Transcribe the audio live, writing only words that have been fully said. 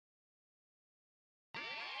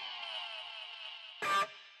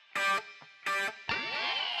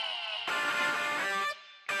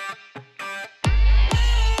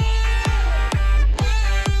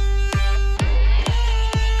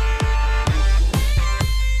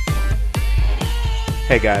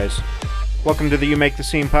Hey guys, welcome to the You Make the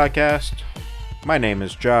Scene podcast. My name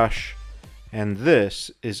is Josh, and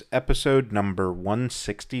this is episode number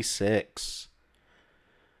 166.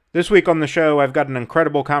 This week on the show, I've got an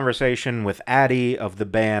incredible conversation with Addie of the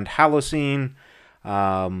band Halocene.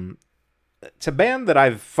 It's a band that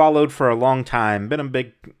I've followed for a long time, been a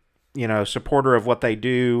big, supporter of what they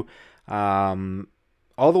do, all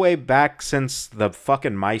the way back since the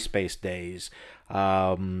fucking MySpace days.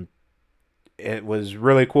 It was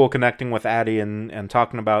really cool connecting with Addie and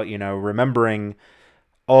talking about, remembering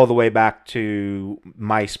all the way back to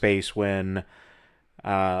MySpace when,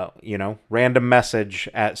 random message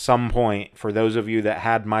at some point, for those of you that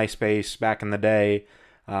had MySpace back in the day,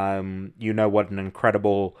 what an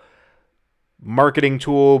incredible marketing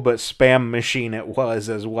tool, but spam machine it was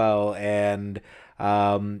as well. And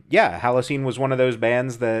Halocene was one of those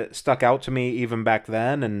bands that stuck out to me even back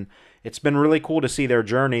then, and it's been really cool to see their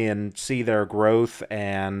journey and see their growth,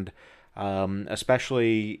 and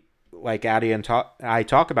especially like Addie and I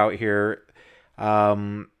talk about here,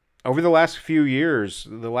 over the last few years,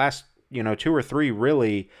 the last 2 or 3,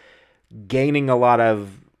 really gaining a lot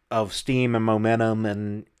of steam and momentum,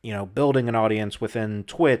 and building an audience within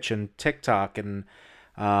Twitch and TikTok, and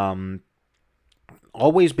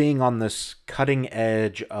always being on this cutting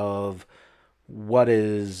edge of what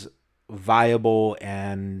is viable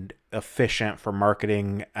and efficient for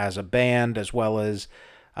marketing as a band, as well as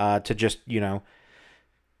to just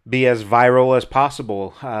be as viral as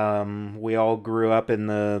possible. We all grew up in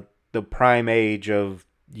the prime age of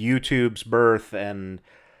YouTube's birth and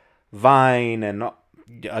Vine and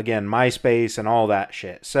again MySpace and all that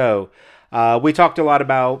shit. So we talked a lot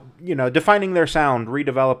about defining their sound,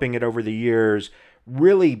 redeveloping it over the years,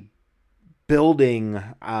 really building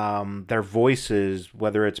their voices,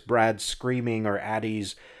 whether it's Brad screaming or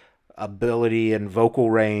Addie's ability and vocal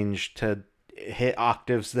range to hit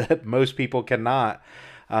octaves that most people cannot.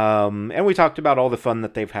 And we talked about all the fun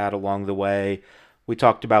that they've had along the way. We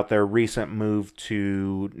talked about their recent move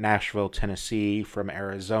to Nashville, Tennessee from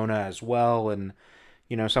Arizona as well, and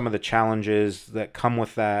some of the challenges that come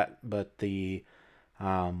with that, but the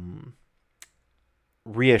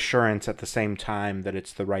reassurance at the same time that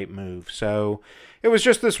it's the right move. So it was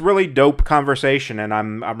just this really dope conversation, and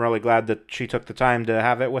I'm really glad that she took the time to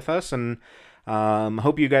have it with us, and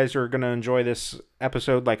hope you guys are going to enjoy this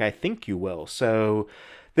episode like I think you will. So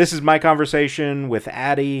this is my conversation with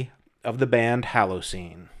Addie of the band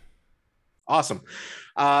Halocene. Awesome.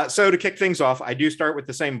 So to kick things off, I do start with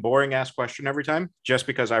the same boring ass question every time, just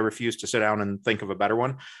because I refuse to sit down and think of a better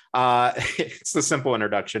one. It's the simple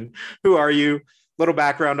introduction. Who are you? Little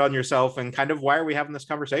background on yourself, and kind of why are we having this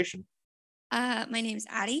conversation? My name is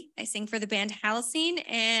Addie. I sing for the band Halocene,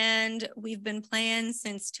 and we've been playing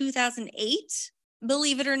since 2008.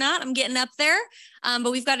 Believe it or not, I'm getting up there.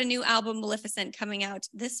 But we've got a new album, Maleficent, coming out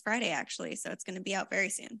this Friday, actually. So it's going to be out very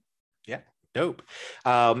soon. Yeah, dope.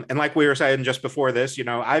 And like we were saying just before this,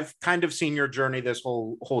 I've kind of seen your journey this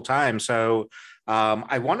whole time. So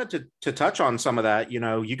I wanted to touch on some of that.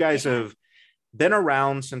 You guys have been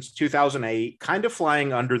around since 2008, kind of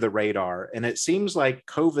flying under the radar. And it seems like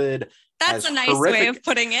COVID... That's a nice way of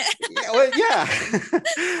putting it.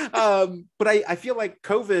 But I feel like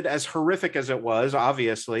COVID, as horrific as it was,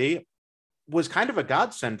 obviously, was kind of a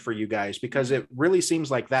godsend for you guys, because it really seems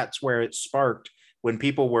like that's where it sparked. When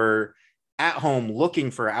people were at home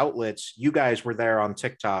looking for outlets, you guys were there on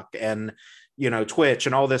TikTok and, Twitch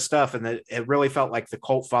and all this stuff. And it really felt like the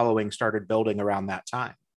cult following started building around that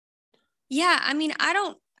time. Yeah. I mean,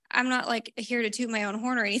 I'm not like here to toot my own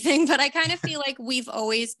horn or anything, but I kind of feel like we've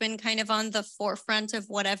always been kind of on the forefront of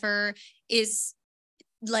whatever is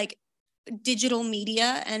like digital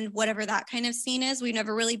media and whatever that kind of scene is. We've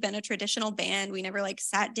never really been a traditional band. We never like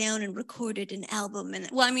sat down and recorded an album. And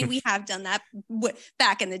well, I mean, we have done that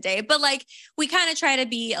back in the day, but like we kind of try to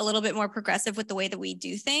be a little bit more progressive with the way that we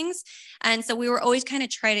do things. And so we were always kind of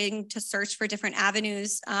trying to search for different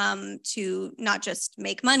avenues to not just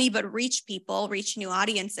make money, but reach people, reach new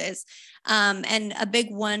audiences. And a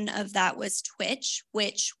big one of that was Twitch,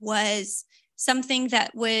 which was something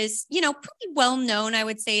that was, pretty well known, I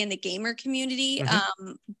would say, in the gamer community,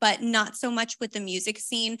 but not so much with the music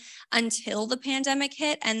scene until the pandemic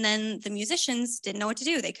hit. And then the musicians didn't know what to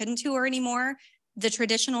do. They couldn't tour anymore. The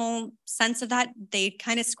traditional sense of that, they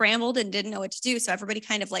kind of scrambled and didn't know what to do. So everybody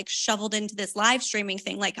kind of like shoveled into this live streaming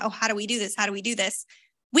thing, like, oh, how do we do this? How do we do this?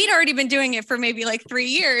 We'd already been doing it for maybe like 3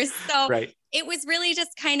 years. So It was really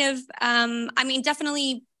just kind of,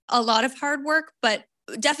 definitely a lot of hard work, but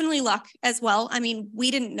definitely luck as well. I mean,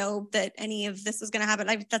 we didn't know that any of this was going to happen.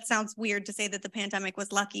 That sounds weird to say that the pandemic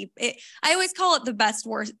was lucky. I always call it the best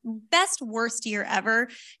worst year ever,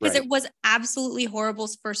 because Right. it was absolutely horrible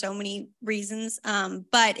for so many reasons.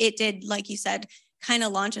 But it did, like you said, kind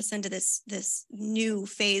of launch us into this new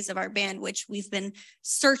phase of our band, which we've been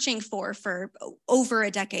searching for over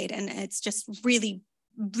a decade, and it's just really,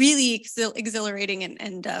 really exhilarating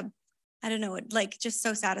and I don't know, like just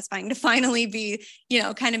so satisfying to finally be,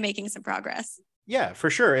 kind of making some progress. Yeah,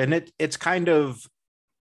 for sure. And it's kind of,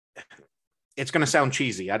 it's going to sound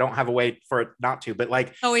cheesy. I don't have a way for it not to, but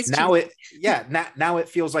like Always now cheesy. now it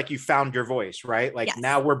feels like you found your voice, right? Like Yes.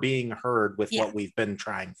 now we're being heard with Yeah. what we've been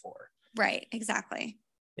trying for. Right. Exactly.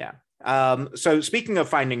 Yeah. So speaking of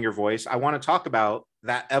finding your voice, I want to talk about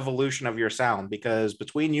that evolution of your sound, because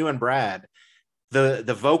between you and Brad, the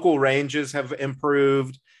vocal ranges have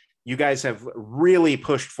improved. You guys have really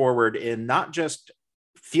pushed forward in not just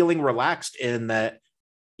feeling relaxed in that,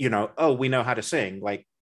 oh, we know how to sing. Like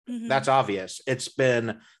that's obvious. It's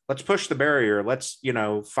been, let's push the barrier. Let's,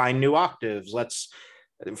 find new octaves.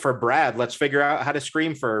 For Brad, let's figure out how to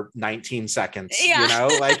scream for 19 seconds, Yeah.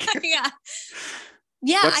 like Yeah.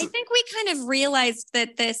 Yeah, what's I think we kind of realized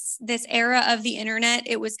that this era of the internet,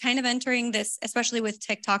 it was kind of entering this, especially with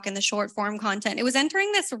TikTok and the short form content, it was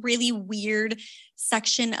entering this really weird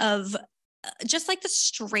section of just like the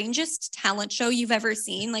strangest talent show you've ever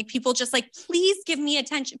seen. Like people just like, please give me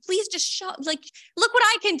attention. Please just show, like, look what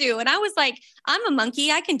I can do. And I was like, I'm a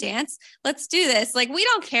monkey. I can dance. Let's do this. Like, we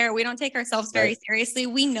don't care. We don't take ourselves very right. seriously.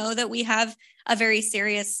 We know that we have a very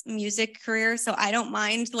serious music career. So I don't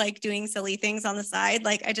mind like doing silly things on the side.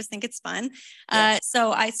 Like, I just think it's fun. Yeah.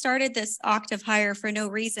 So I started this octave higher for no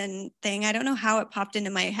reason thing. I don't know how it popped into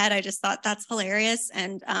my head. I just thought that's hilarious.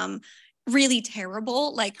 And, really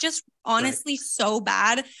terrible, like just honestly so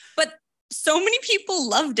bad, but so many people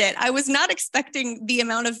loved it. I was not expecting the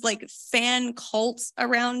amount of like fan cults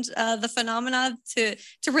around the phenomena to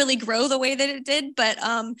really grow the way that it did, but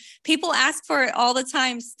people ask for it all the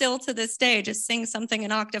time still to this day. Just sing something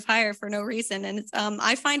an octave higher for no reason, and it's,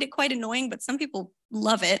 I find it quite annoying, but some people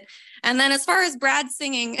love it. And then as far as Brad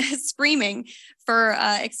singing screaming for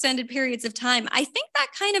extended periods of time, I think that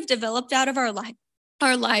kind of developed out of our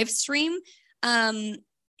live stream.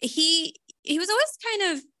 He was always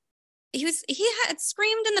kind of, he had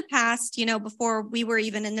screamed in the past, before we were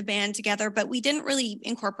even in the band together, but we didn't really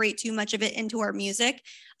incorporate too much of it into our music.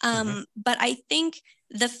 But I think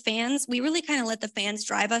the fans, we really kind of let the fans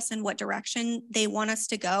drive us in what direction they want us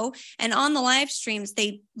to go. And on the live streams,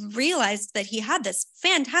 they realized that he had this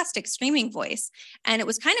fantastic screaming voice and it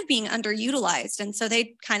was kind of being underutilized. And so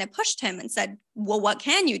they kind of pushed him and said, well, what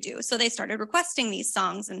can you do? So they started requesting these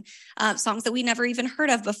songs and songs that we never even heard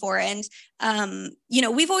of before. And,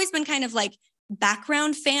 we've always been kind of like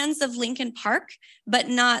background fans of Linkin Park, but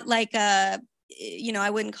not like, I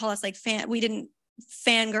wouldn't call us like we didn't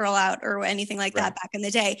fangirl out or anything like that back in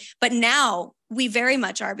the day. But now we very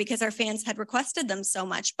much are, because our fans had requested them so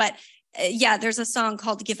much. But there's a song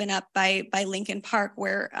called Given Up by Linkin Park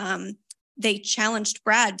where they challenged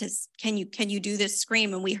Brad to, can you do this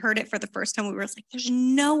scream? And we heard it for the first time. We were like, there's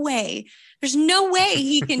no way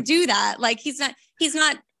he can do that. Like he's not,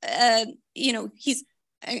 he's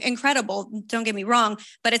incredible, don't get me wrong,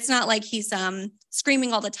 but it's not like he's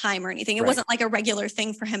screaming all the time or anything. It wasn't like a regular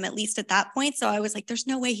thing for him, at least at that point. So I was like, there's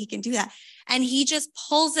no way he can do that. And he just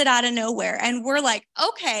pulls it out of nowhere. And we're like,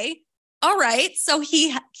 okay, all right. So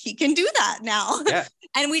he can do that now. Yeah.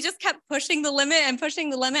 And we just kept pushing the limit.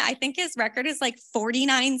 I think his record is like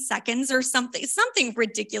 49 seconds or something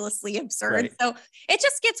ridiculously absurd. Right. So it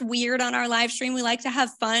just gets weird on our live stream. We like to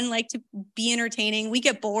have fun, like to be entertaining. We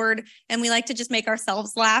get bored and we like to just make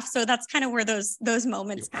ourselves laugh. So that's kind of where those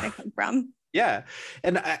moments kind of come from. Yeah.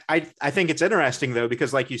 And I think it's interesting though,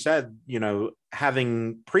 because like you said,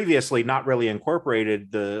 having previously not really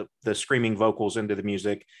incorporated the screaming vocals into the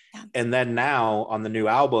music. Yeah. And then now on the new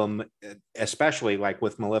album, especially like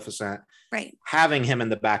with Maleficent, having him in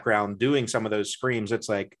the background doing some of those screams, it's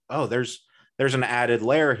like, oh, there's an added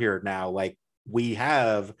layer here now. Like we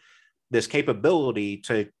have this capability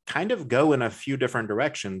to kind of go in a few different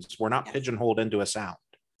directions. We're not pigeonholed into a sound.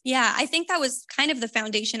 Yeah, I think that was kind of the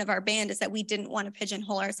foundation of our band, is that we didn't want to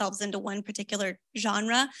pigeonhole ourselves into one particular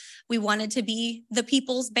genre. We wanted to be the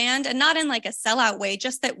people's band, and not in like a sellout way,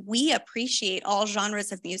 just that we appreciate all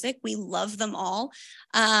genres of music. We love them all.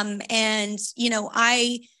 I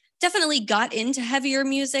definitely got into heavier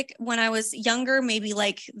music when I was younger, maybe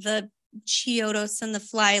like the Chiodos and the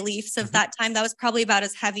Flyleafs of that time. That was probably about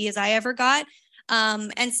as heavy as I ever got.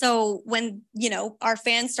 And so when, our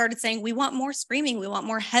fans started saying, we want more screaming, we want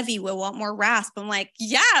more heavy, we want more rasp, I'm like,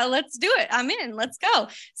 yeah, let's do it. I'm in, let's go.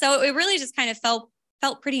 So it really just kind of felt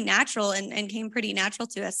pretty natural and came pretty natural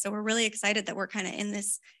to us. So we're really excited that we're kind of in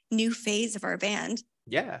this new phase of our band.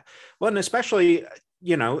 Yeah. Well, and especially,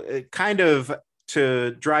 kind of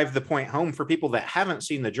to drive the point home for people that haven't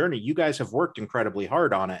seen the journey, you guys have worked incredibly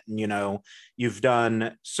hard on it. And, you've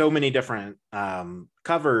done so many different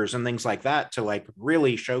covers and things like that to like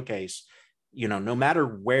really showcase, no matter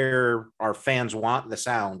where our fans want the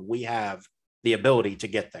sound, we have the ability to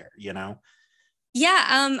get there,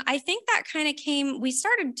 Yeah, I think that kind of we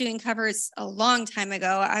started doing covers a long time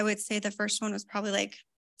ago. I would say the first one was probably like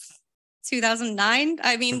 2009.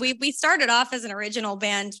 I mean, we started off as an original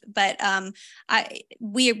band, but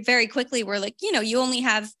we very quickly were like, you only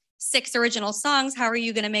have 6 original songs. How are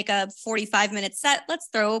you going to make a 45-minute set? Let's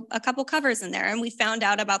throw a couple covers in there. And we found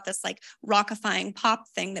out about this like rockifying pop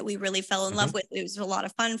thing that we really fell in love with. It was a lot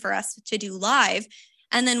of fun for us to do live.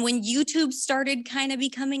 And then when YouTube started kind of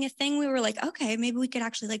becoming a thing, we were like, okay, maybe we could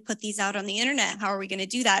actually like put these out on the internet. How are we going to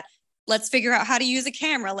do that? Let's figure out how to use a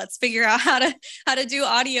camera. Let's figure out how to do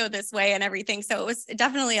audio this way and everything. So it was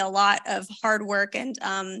definitely a lot of hard work and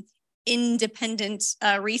independent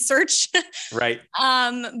research. Right.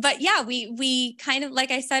 But yeah, we kind of,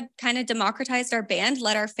 like I said, kind of democratized our band,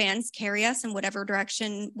 let our fans carry us in whatever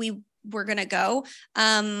direction we were going to go.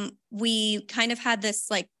 We kind of had this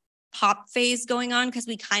like pop phase going on because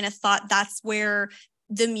we kind of thought that's where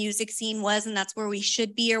the music scene was and that's where we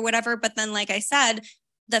should be or whatever. But then, like I said,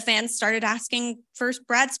 the fans started asking for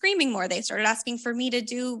Brad screaming more. They started asking for me to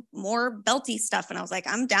do more belty stuff. And I was like,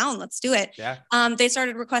 I'm down. Let's do it. Yeah. They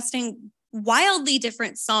started requesting wildly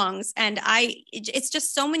different songs. And it's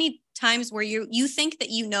just so many times where you think that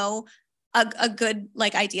a good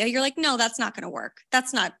like idea. You're like, no, that's not going to work.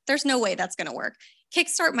 There's no way that's going to work.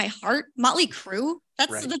 Kickstart My Heart, Motley Crue.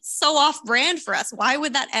 That's so off brand for us. Why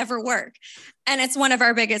would that ever work? And it's one of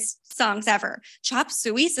our biggest songs ever. Chop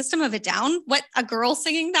Suey, System of a Down. What, a girl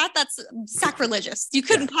singing that? That's sacrilegious. You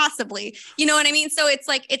couldn't possibly, you know what I mean? So it's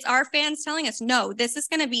like, it's our fans telling us, no, this is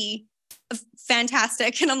going to be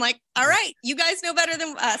fantastic. And I'm like, all right, you guys know better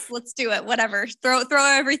than us. Let's do it. Whatever. Throw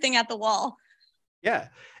everything at the wall. Yeah.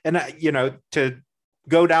 And, to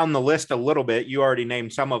go down the list a little bit, you already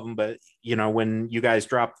named some of them, but when you guys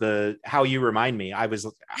dropped the How You Remind Me, I was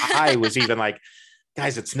even like,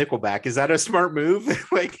 guys, it's Nickelback. Is that a smart move?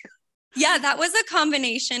 Like, yeah, that was a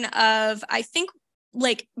combination of, I think,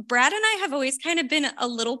 like Brad and I have always kind of been a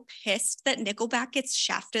little pissed that Nickelback gets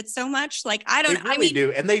shafted so much. Like, I mean,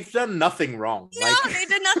 do, and they've done nothing wrong. No, they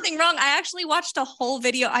did nothing wrong. I actually watched a whole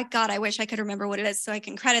video. I wish I could remember what it is so I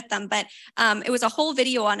can credit them. But it was a whole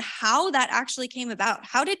video on how that actually came about.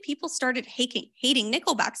 How did people started hating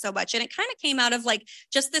Nickelback so much? And it kind of came out of like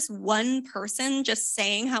just this one person just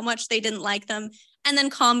saying how much they didn't like them, and then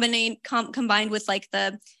combined with like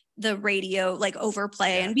the radio like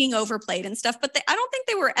overplay and being overplayed and stuff. But I don't think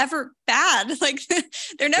they were ever bad. Like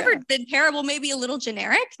they're never been terrible, maybe a little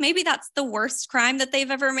generic. Maybe that's the worst crime that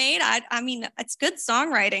they've ever made. I mean, it's good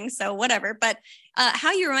songwriting, so whatever. But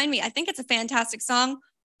How You Remind Me, I think it's a fantastic song.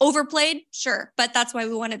 Overplayed, sure. But that's why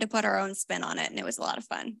we wanted to put our own spin on it. And it was a lot of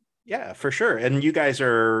fun. Yeah, for sure. And you guys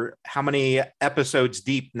are how many episodes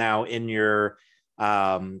deep now in your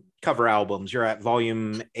cover albums? You're at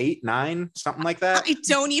volume 8, 9, something like that. I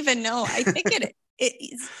don't even know. I think it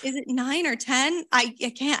is it 9 or 10?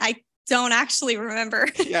 I don't actually remember.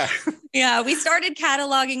 Yeah. Yeah, we started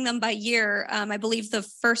cataloging them by year. I believe the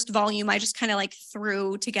first volume I just kind of like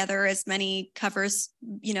threw together as many covers,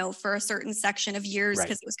 for a certain section of years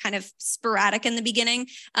because it was kind of sporadic in the beginning.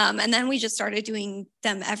 And then we just started doing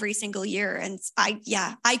them every single year. And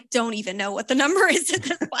I don't even know what the number is.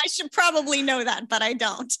 I should probably know that, but I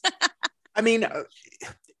don't. I mean,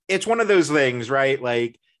 it's one of those things, right?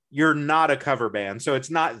 Like, you're not a cover band, so it's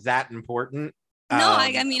not that important. No,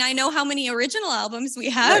 I mean, I know how many original albums we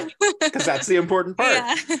have. Because that's the important part.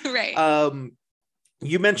 Yeah, right.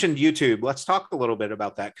 You mentioned YouTube. Let's talk a little bit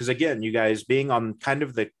about that. Because again, you guys being on kind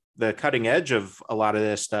of the cutting edge of a lot of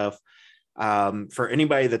this stuff. For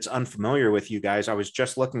anybody that's unfamiliar with you guys, I was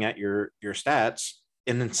just looking at your stats,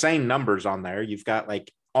 and insane numbers on there. You've got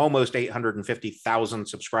like almost 850,000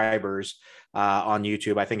 subscribers on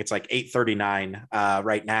YouTube. I think it's like 839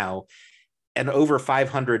 right now. And over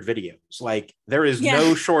 500 videos. Like, there is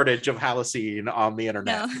no shortage of Halocene on the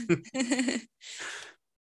internet. No.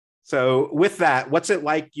 So with that, what's it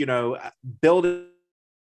like, build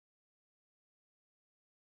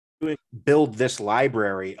this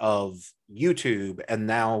library of YouTube and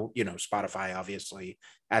now, Spotify, obviously,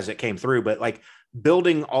 as it came through, but like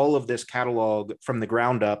building all of this catalog from the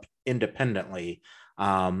ground up independently.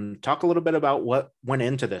 Talk a little bit about what went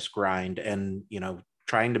into this grind and,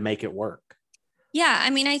 trying to make it work. Yeah, I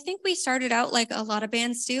mean, I think we started out like a lot of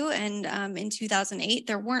bands do, and in 2008,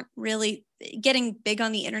 there weren't really getting big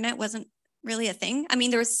on the internet wasn't really a thing. I mean,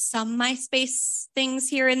 there was some MySpace things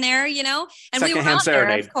here and there, and we were Secondhand out there,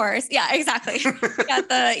 Serenade. of course. Yeah, exactly.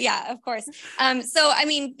 Yeah, of course. So I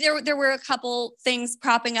mean, there were a couple things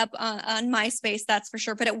propping up on MySpace, that's for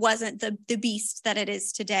sure, but it wasn't the beast that it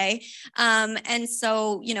is today. And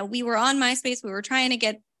so we were on MySpace, we were trying to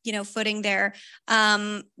get footing there.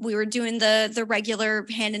 We were doing the regular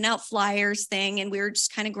handing out flyers thing, and we were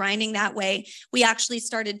just kind of grinding that way. We actually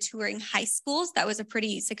started touring high schools. That was a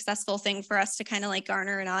pretty successful thing for us to kind of like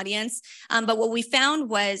garner an audience. But what we found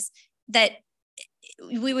was that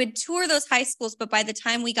we would tour those high schools, but by the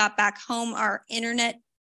time we got back home, our internet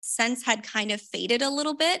sense had kind of faded a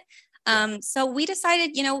little bit. So we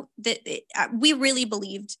decided, that we really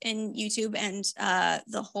believed in YouTube and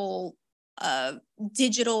the whole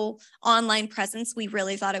digital online presence. We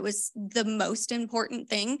really thought it was the most important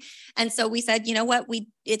thing. And so we said, you know what,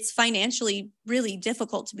 it's financially really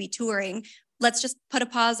difficult to be touring. Let's just put a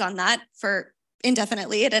pause on that for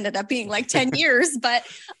indefinitely. It ended up being like 10 years, but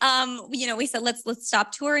we said, let's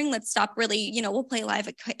stop touring. Let's stop really, we'll play live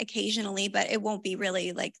occasionally, but it won't be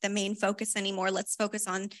really like the main focus anymore. Let's focus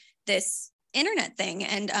on this internet thing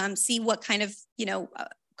and see what kind of,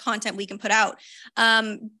 content we can put out.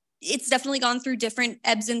 It's definitely gone through different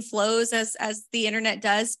ebbs and flows as the internet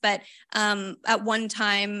does. But at one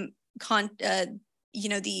time, the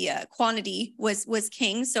quantity was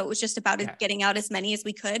king. So it was just about getting out as many as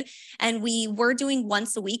we could. And we were doing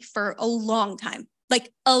once a week for a long time,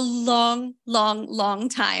 like a long, long, long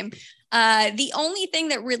time. The only thing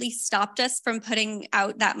that really stopped us from putting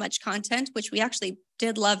out that much content, which we actually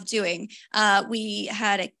did love doing, we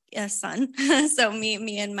had a son. So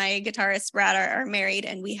me and my guitarist Brad are married,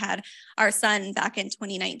 and we had our son back in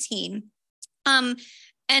 2019.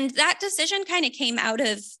 And that decision kind of came out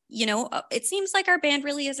of, it seems like our band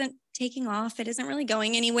really isn't taking off. It isn't really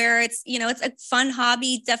going anywhere. It's, it's a fun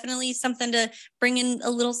hobby, definitely something to bring in a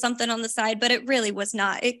little something on the side, but it really was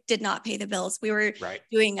not, it did not pay the bills. We were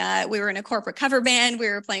doing, we were in a corporate cover band. We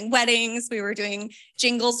were playing weddings. We were doing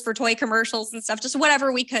jingles for toy commercials and stuff, just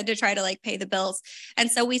whatever we could to try to like pay the bills. And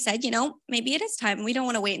so we said, maybe it is time. We don't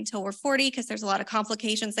want to wait until we're 40 because there's a lot of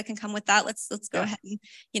complications that can come with that. Let's go ahead and,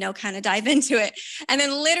 kind of dive into it. And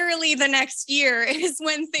then literally the next year is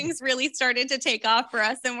when things really started to take off for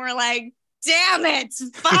us. And we're like, damn it,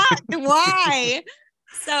 fuck, why?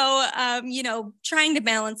 So, trying to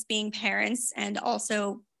balance being parents and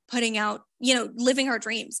also putting out, living our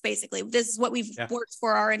dreams, basically. This is what we've worked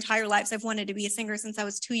for our entire lives. I've wanted to be a singer since I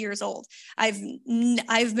was 2 years old. I've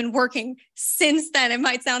been working since then. It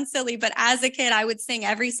might sound silly, but as a kid, I would sing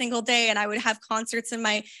every single day, and I would have concerts in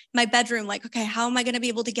my bedroom. Like, okay, how am I going to be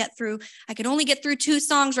able to get through? I could only get through 2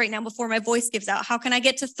 songs right now before my voice gives out. How can I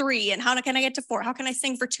get to 3? And how can I get to 4? How can I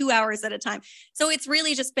sing for 2 hours at a time? So it's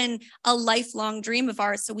really just been a lifelong dream of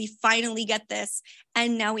ours. So we finally get this.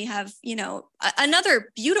 And now we have, another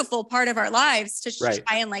beautiful part of our lives to try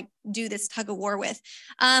and like do this tug of war with.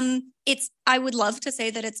 I would love to say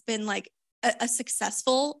that it's been like a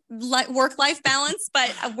successful work-life balance,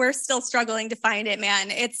 but we're still struggling to find it,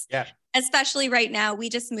 man. It's especially right now. We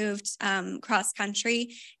just moved cross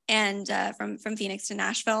country and from Phoenix to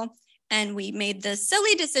Nashville. And we made the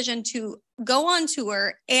silly decision to go on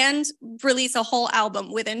tour and release a whole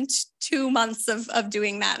album within 2 months of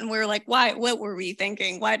doing that. And we were like, why? What were we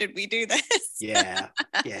thinking? Why did we do this? Yeah.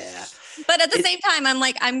 But at the same time, I'm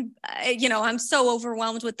like, I'm so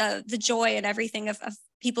overwhelmed with the joy and everything of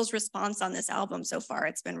people's response on this album so far.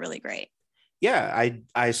 It's been really great. Yeah,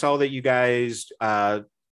 I saw that you guys, I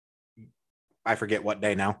forget what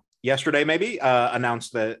day now, yesterday maybe,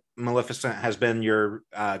 announced that Maleficent has been your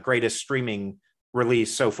greatest streaming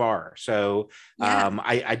release so far. So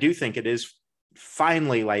I do think it is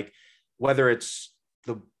finally, like, whether it's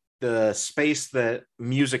the space that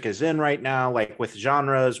music is in right now, like with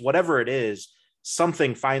genres, whatever it is,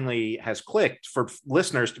 something finally has clicked for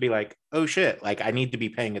listeners to be like, oh shit, like I need to be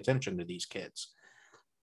paying attention to these kids.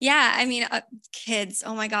 Yeah, I mean, kids.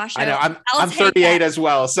 Oh my gosh! I know. I'm 38 as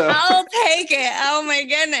well, so I'll take it. Oh my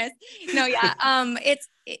goodness. No, yeah.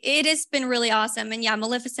 It has been really awesome, and yeah,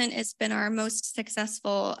 Maleficent has been our most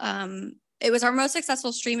successful. It was our most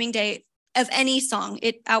successful streaming date of any song.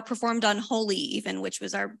 It outperformed on Holy even, which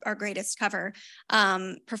was our greatest cover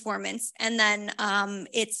performance. And then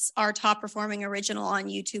it's our top performing original on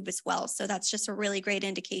YouTube as well. So that's just a really great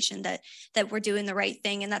indication that we're doing the right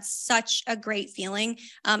thing. And that's such a great feeling,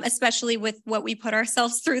 especially with what we put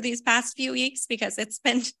ourselves through these past few weeks, because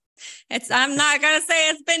I'm not going to say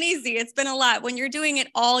it's been easy. It's been a lot. When you're doing it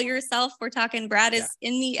all yourself, we're talking Brad is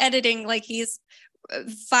in the editing, like he's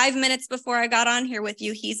 5 minutes before I got on here with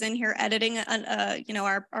you, he's in here editing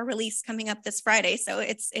our release coming up this Friday. So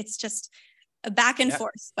it's just a back and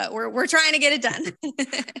forth, but we're trying to get it done.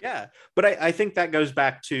 Yeah. But I think that goes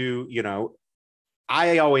back to,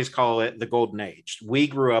 I always call it the golden age. We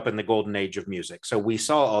grew up in the golden age of music. So we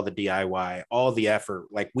saw all the DIY, all the effort,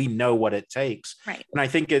 like we know what it takes. Right. And I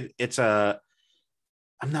think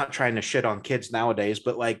I'm not trying to shit on kids nowadays,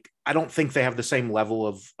 but like, I don't think they have the same level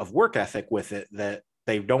of work ethic with it, that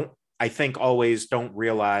they I think always don't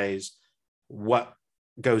realize what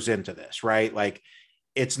goes into this, right? Like,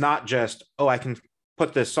 it's not just, oh, I can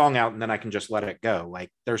put this song out and then I can just let it go.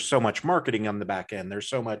 Like, there's so much marketing on the back end. There's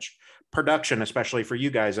so much production, especially for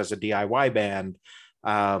you guys as a DIY band.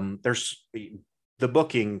 There's the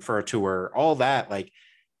booking for a tour, all that. Like,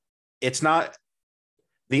 it's not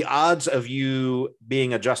the odds of you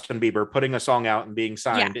being a Justin Bieber, putting a song out and being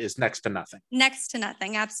signed is next to nothing. Next to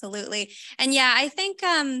nothing. Absolutely. And yeah, I think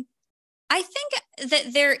that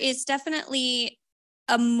there is definitely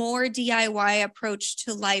a more DIY approach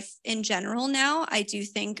to life in general now. I do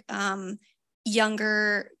think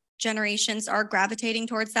younger generations are gravitating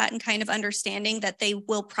towards that and kind of understanding that they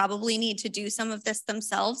will probably need to do some of this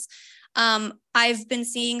themselves. I've been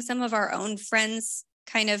seeing some of our own friends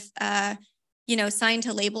kind of signed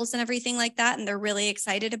to labels and everything like that, and they're really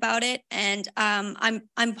excited about it. And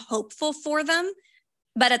I'm hopeful for them,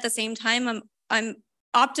 but at the same time, I'm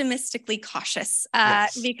optimistically cautious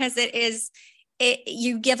because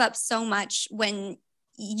you give up so much when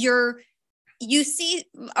you see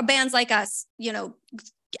bands like us,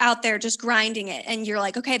 out there just grinding it, and you're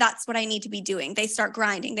like, okay, that's what I need to be doing. They start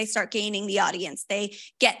grinding, they start gaining the audience, they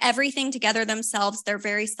get everything together themselves, they're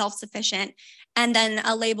very self-sufficient, and then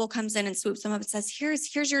a label comes in and swoops them up and says,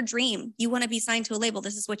 here's your dream, you want to be signed to a label,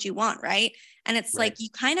 this is what you want, right? And it's like, you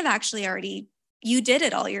kind of actually already, you did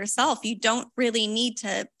it all yourself, you don't really need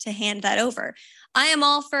to hand that over. I am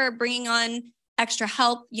all for bringing on extra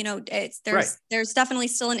help. There's definitely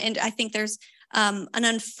still I think there's an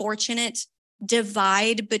unfortunate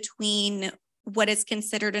divide between what is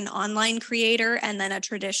considered an online creator and then a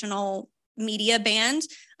traditional media band.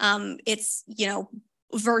 It's,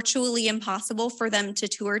 virtually impossible for them to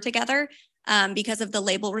tour together because of the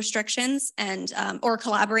label restrictions and or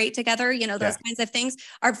collaborate together. Those kinds of things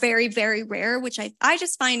are very, very rare, which I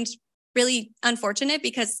just find really unfortunate,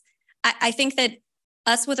 because I think that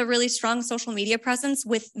us with a really strong social media presence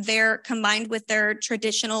combined with their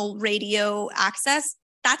traditional radio access,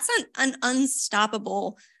 that's an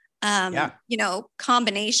unstoppable,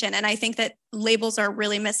 combination. And I think that labels are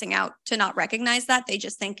really missing out to not recognize that. They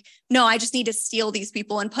just think, no, I just need to steal these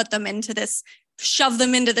people and shove them into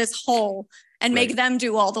this hole and make them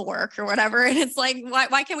do all the work or whatever. And it's like,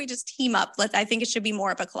 why can't we just team up? I think it should be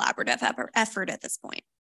more of a collaborative effort at this point.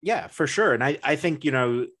 Yeah, for sure. And I think,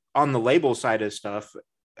 on the label side of stuff,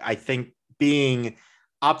 I think being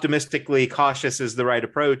optimistically cautious is the right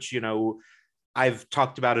approach. I've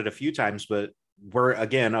talked about it a few times, but we're,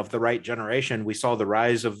 again, of the right generation. We saw the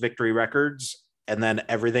rise of Victory Records and then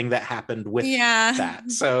everything that happened with that.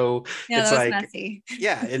 So it's like, messy.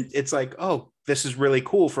 It's like, oh, this is really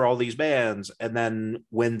cool for all these bands. And then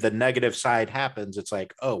when the negative side happens, it's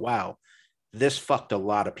like, oh, wow, this fucked a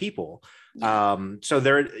lot of people. So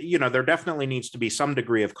there definitely needs to be some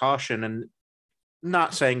degree of caution, and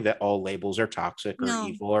not saying that all labels are toxic or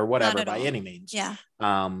evil or whatever by any means.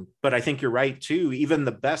 But I think you're right too. Even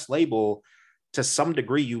the best label, to some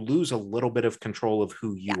degree, you lose a little bit of control of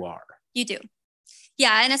who you are. You do.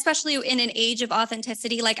 Yeah. And especially in an age of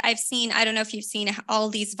authenticity, like I don't know if you've seen all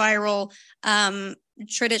these viral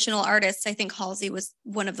traditional artists. I think Halsey was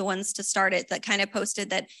one of the ones to start it, that kind of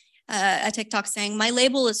posted that a TikTok saying, my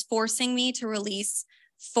label is forcing me to release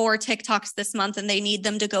 4 TikToks this month and they need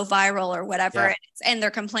them to go viral or whatever. And they're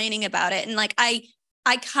complaining about it. And like, I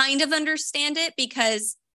kind of understand it,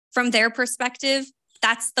 because from their perspective,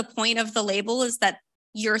 that's the point of the label, is that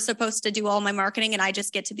you're supposed to do all my marketing and I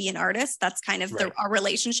just get to be an artist. That's kind of our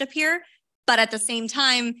relationship here. But at the same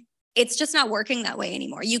time, it's just not working that way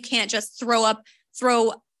anymore. You can't just throw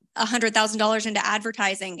 $100,000 into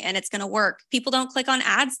advertising and it's going to work. People don't click on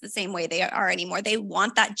ads the same way they are anymore. They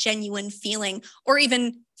want that genuine feeling, or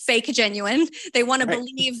even fake genuine. They want to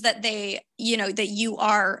believe that they, that you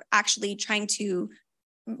are actually trying to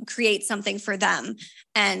create something for them.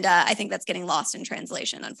 And I think that's getting lost in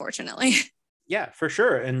translation, unfortunately. Yeah, for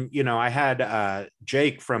sure. And, I had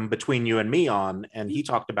Jake from Between You and Me on, and he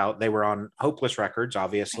talked about they were on Hopeless Records,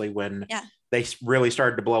 obviously, when they really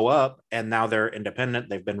started to blow up, and now they're independent.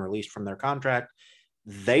 They've been released from their contract.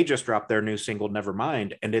 They just dropped their new single,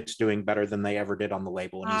 Nevermind, and it's doing better than they ever did on the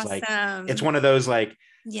label. And awesome. He's like, it's one of those like,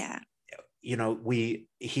 yeah.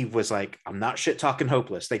 He was like, I'm not shit talking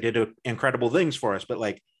Hopeless. They did incredible things for us, but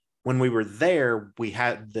like, when we were there, we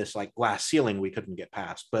had this like glass ceiling we couldn't get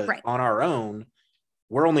past. But on our own,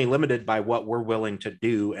 we're only limited by what we're willing to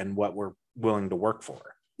do and what we're willing to work for.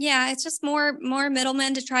 Yeah, it's just more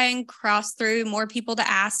middlemen to try and cross through, more people to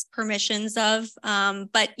ask permissions of.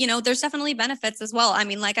 But there's definitely benefits as well. I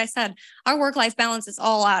mean, like I said, our work-life balance is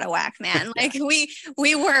all out of whack, man. Like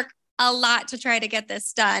we work a lot to try to get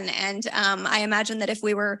this done. And I imagine that if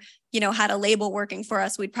we were, had a label working for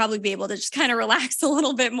us, we'd probably be able to just kind of relax a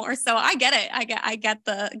little bit more. So I get it. I get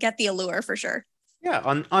the allure for sure. Yeah,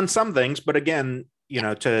 on some things, but again,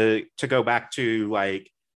 to go back to like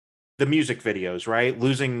the music videos, right?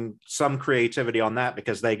 Losing some creativity on that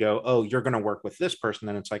because they go, oh, you're going to work with this person.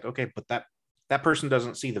 And it's like, okay, but that person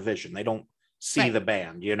doesn't see the vision. They don't see the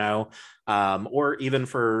band, or even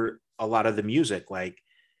for a lot of the music, like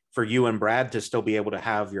for you and Brad to still be able to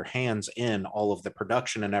have your hands in all of the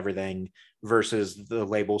production and everything versus the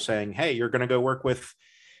label saying, hey, you're going to go work with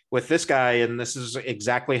this guy. And this is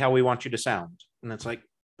exactly how we want you to sound. And it's like,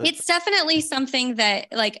 it's definitely something that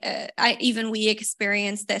like we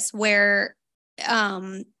experienced this where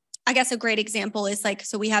I guess a great example is like,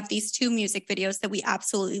 so we have these two music videos that we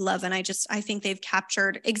absolutely love. And I think they've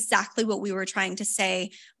captured exactly what we were trying to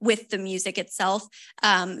say with the music itself.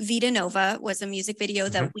 Vita Nova was a music video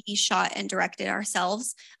that we shot and directed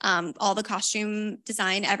ourselves. All the costume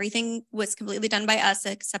design, everything was completely done by us,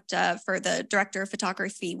 except for the director of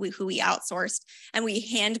photography, who we outsourced, and we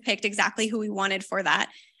handpicked exactly who we wanted for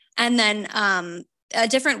that. And then a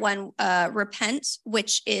different one, Repent,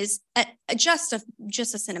 which is just a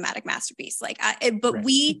cinematic masterpiece.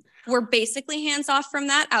 We were basically hands off from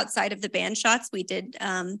that outside of the band shots. We did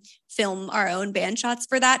film our own band shots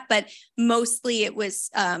for that, but mostly it was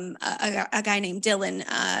a guy named Dylan,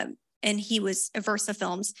 and he was Versa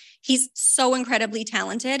Films. He's so incredibly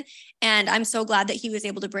talented, and I'm so glad that he was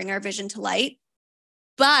able to bring our vision to light.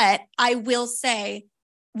 But I will say,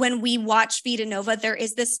 when we watch Vita Nova, there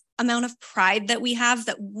is this amount of pride that we have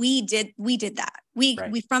that we did that. We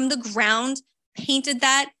from the ground painted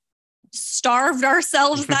that, starved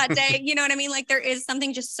ourselves that day. You know what I mean? Like there is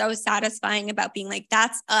something just so satisfying about being like,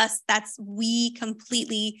 that's us. We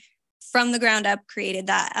completely from the ground up created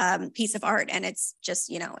that piece of art. And it's just,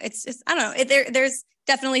 it's just, I don't know. There's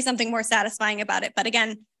definitely something more satisfying about it. But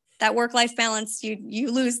again, that work-life balance, you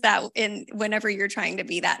lose that whenever you're trying to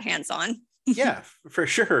be that hands-on. Yeah, for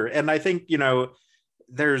sure. And I think,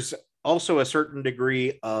 there's also a certain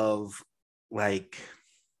degree of like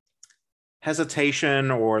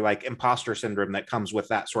hesitation or like imposter syndrome that comes with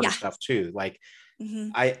that sort of stuff too. Like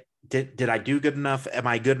I did I do good enough? Am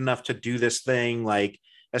I good enough to do this thing? Like,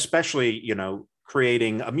 especially,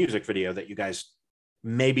 creating a music video that you guys,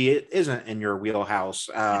 maybe it isn't in your wheelhouse,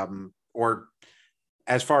 or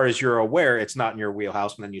as far as you're aware, it's not in your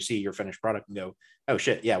wheelhouse. And then you see your finished product and go, oh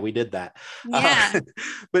shit, yeah, we did that. Yeah.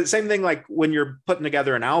 But same thing, like when you're putting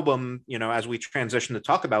together an album, as we transition to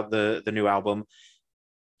talk about the new album,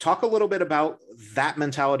 talk a little bit about that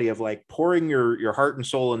mentality of like pouring your heart and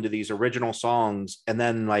soul into these original songs. And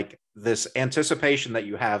then like this anticipation that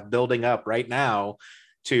you have building up right now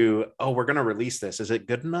to, oh, we're going to release this. Is it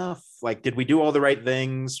good enough? Like, did we do all the right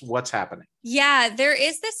things? What's happening? Yeah, there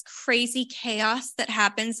is this crazy chaos that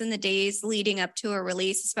happens in the days leading up to a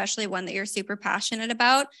release, especially one that you're super passionate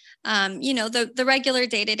about. The regular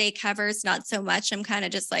day-to-day covers, not so much. I'm kind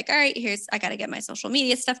of just like, all right, I got to get my social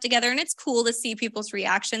media stuff together. And it's cool to see people's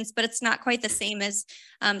reactions, but it's not quite the same as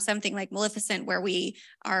something like Maleficent, where we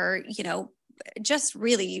are, just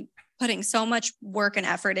really putting so much work and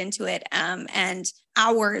effort into it, and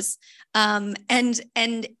hours. And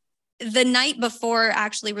the night before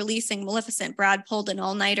actually releasing Maleficent, Brad pulled an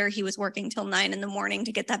all-nighter. He was working till 9 a.m.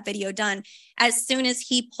 to get that video done. As soon as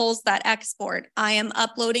he pulls that export, I am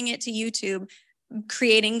uploading it to YouTube,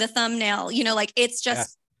 creating the thumbnail, it's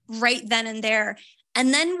just right then and there.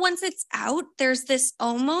 And then once it's out, there's this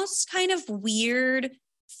almost kind of weird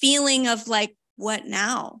feeling of like, what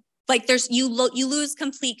now? like you lose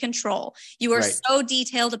complete control. You are Right. so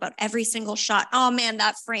detailed about every single shot. Oh man,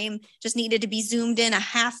 that frame just needed to be zoomed in a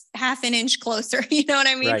half an inch closer. You know what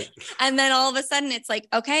I mean? Right. And then all of a sudden it's like,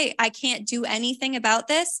 okay, I can't do anything about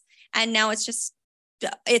this. And now it's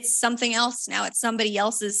something else now. It's somebody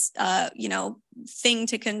else's, thing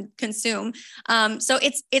to consume. So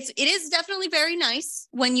it is definitely very nice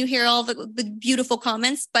when you hear all the beautiful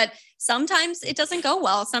comments, but sometimes it doesn't go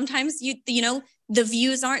well. Sometimes the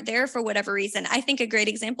views aren't there for whatever reason. I think a great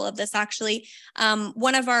example of this, actually,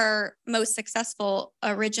 one of our most successful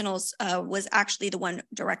originals was actually the one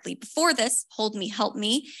directly before this, Hold Me, Help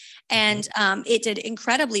Me. And it did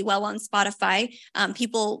incredibly well on Spotify.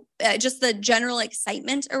 People, just the general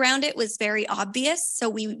excitement around it was very obvious. So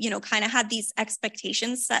we, kind of had these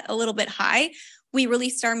expectations set a little bit high. We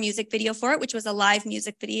released our music video for it, which was a live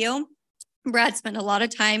music video. Brad spent a lot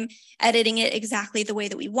of time editing it exactly the way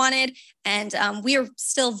that we wanted. And we are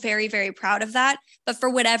still very, very proud of that. But for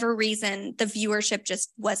whatever reason, the viewership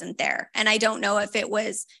just wasn't there. And I don't know if it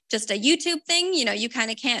was just a YouTube thing. You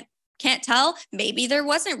kind of can't tell. Maybe there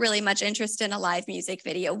wasn't really much interest in a live music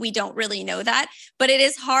video. We don't really know that, but it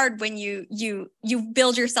is hard when you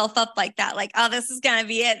build yourself up like that. Like, oh, this is going to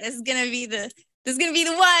be it. This is going to be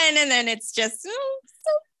the one. And then it's just,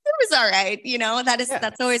 it was all right.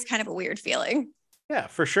 That's always kind of a weird feeling. Yeah,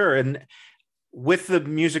 for sure. And with the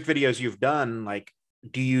music videos you've done, like,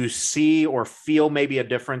 do you see or feel maybe a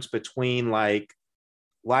difference between like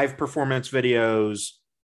live performance videos,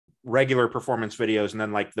 regular performance videos, and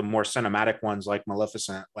then like the more cinematic ones like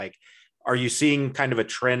Maleficent? Like, are you seeing kind of a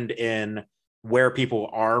trend in where people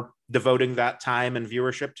are devoting that time and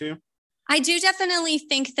viewership to? I do definitely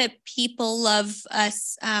think that people love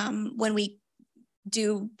us when we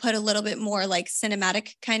do put a little bit more like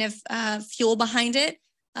cinematic kind of fuel behind it.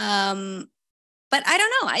 But I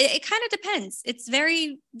don't know. It kind of depends.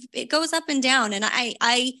 It goes up and down. And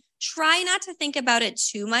I try not to think about it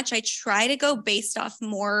too much. I try to go based off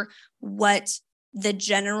more what the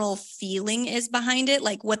general feeling is behind it,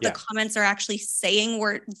 like what the comments are actually saying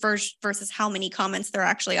versus how many comments there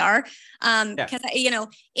actually are. Because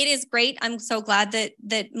it is great. I'm so glad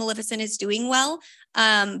that Maleficent is doing well.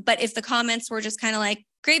 But if the comments were just kind of like,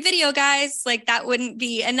 great video, guys, like that wouldn't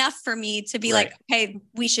be enough for me to be like, okay,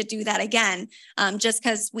 we should do that again. Just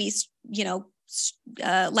because we,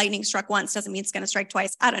 lightning struck once doesn't mean it's going to strike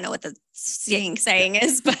twice. I don't know what the saying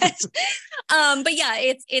is, but yeah,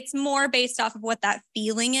 it's more based off of what that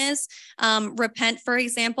feeling is. Repent, for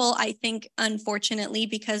example, I think unfortunately,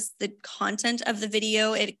 because the content of the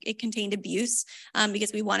video, it contained abuse,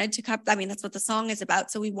 because we wanted to cover, that's what the song is about.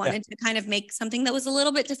 So we wanted to kind of make something that was a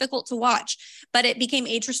little bit difficult to watch, but it became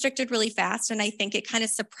age restricted really fast. And I think it kind of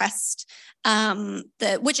suppressed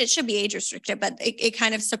which it should be age restricted, but it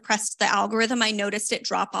kind of suppressed the algorithm. I noticed it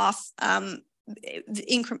drop off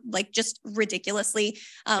like just ridiculously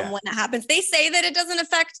when that happens. They say that it doesn't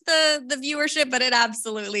affect the viewership, but it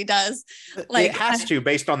absolutely does. Like, it has to,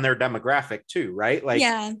 based on their demographic too, right? Like,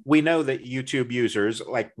 we know that YouTube users,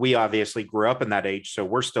 like, we obviously grew up in that age, so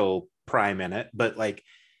we're still prime in it, but like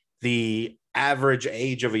the average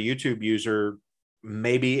age of a YouTube user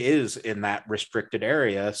maybe is in that restricted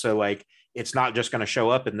area. So like, it's not just going to show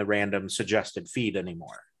up in the random suggested feed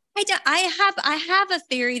anymore. I have a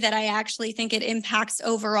theory that I actually think it impacts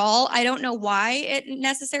overall. I don't know why it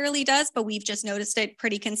necessarily does, but we've just noticed it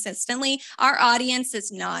pretty consistently. Our audience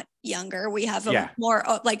is not younger. We have a more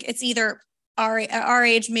like, it's either our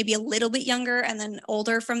age, maybe a little bit younger, and then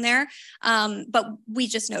older from there. But we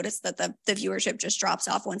just noticed that the viewership just drops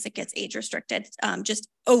off once it gets age restricted, just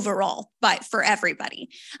overall, but for everybody,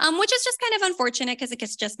 which is just kind of unfortunate because it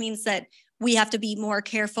just means that we have to be more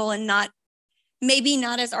careful and maybe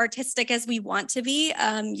not as artistic as we want to be,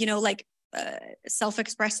 like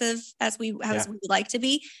self-expressive as we like to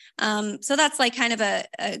be. So that's like kind of a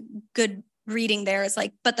good reading there. Is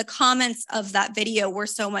like, but the comments of that video were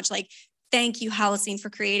so much like, thank you, Halocene, for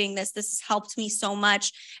creating this. This has helped me so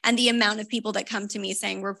much. And the amount of people that come to me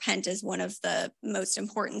saying Repent is one of the most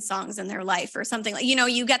important songs in their life or something like,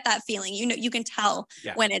 you get that feeling, you can tell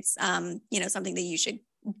when it's, something that you should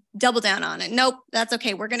double down on it. Nope, that's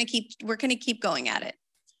okay. We're going to keep going at it.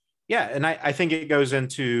 Yeah. And I think it goes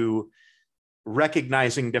into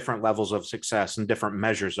recognizing different levels of success and different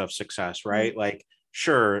measures of success, right? Mm-hmm. Like,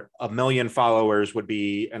 sure, 1 million followers would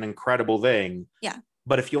be an incredible thing. Yeah.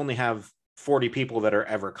 But if you only have 40 people that are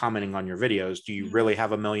ever commenting on your videos, do you really have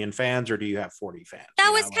 1 million fans, or do you have 40 fans? That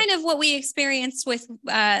was kind of what we experienced with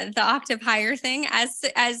the Octave Higher thing,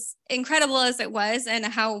 as incredible as it was and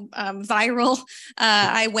how viral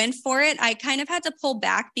I went for it. I kind of had to pull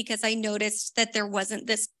back because I noticed that there wasn't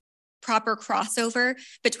this proper crossover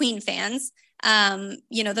between fans.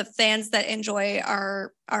 The fans that enjoy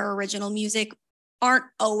our original music aren't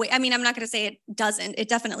always, I mean, I'm not going to say it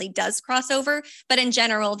definitely does cross over, but in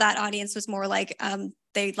general, that audience was more like,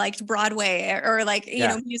 they liked Broadway or like,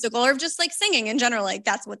 musical or just like singing in general. Like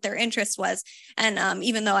that's what their interest was. And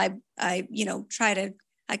even though I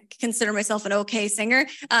consider myself an okay singer,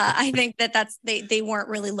 I think they weren't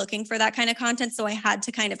really looking for that kind of content. So I had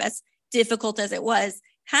to kind of, as difficult as it was,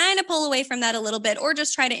 kind of pull away from that a little bit, or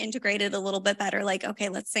just try to integrate it a little bit better. Like, okay,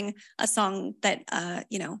 let's sing a song that,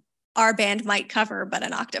 our band might cover, but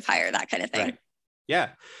an octave higher, that kind of thing. Right.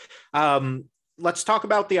 Yeah. Let's talk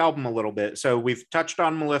about the album a little bit. So we've touched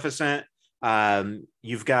on Maleficent.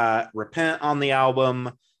 You've got Repent on the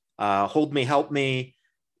album, Hold Me, Help Me.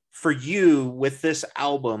 For you, with this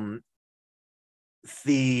album,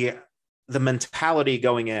 the mentality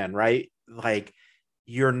going in, right? Like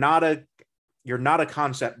you're not a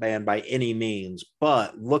concept band by any means,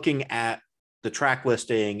 but looking at the track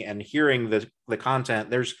listing and hearing the content,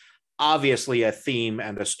 there's obviously a theme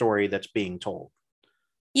and a story that's being told.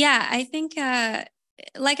 Yeah, I think,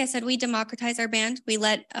 like I said, we democratize our band. We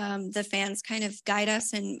let the fans kind of guide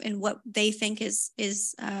us in what they think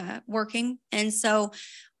is working. And so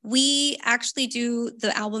we actually do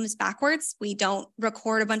the albums backwards. We don't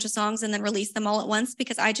record a bunch of songs and then release them all at once,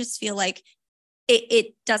 because I just feel like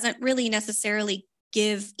it doesn't really necessarily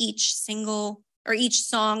give each single or each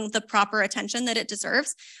song the proper attention that it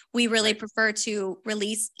deserves. We really prefer to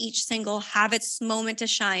release each single, have its moment to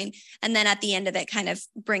shine, and then at the end of it, kind of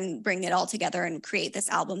bring it all together and create this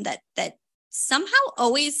album that somehow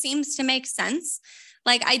always seems to make sense.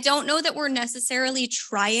 Like, I don't know that we're necessarily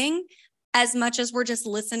trying as much as we're just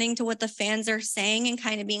listening to what the fans are saying and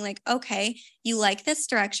kind of being like, okay, you like this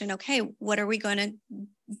direction. Okay, what are we going to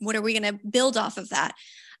build off of that?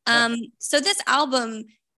 So this album,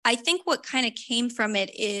 I think what kind of came from it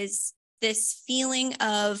is this feeling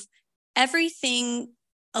of everything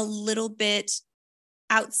a little bit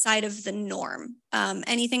outside of the norm.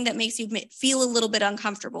 Anything that makes you feel a little bit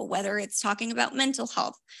uncomfortable, whether it's talking about mental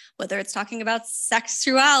health, whether it's talking about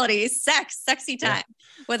sexuality, sexy time,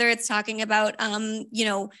 whether it's talking about, I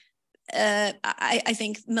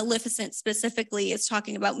think Maleficent specifically is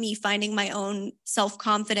talking about me finding my own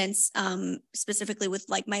self-confidence, specifically with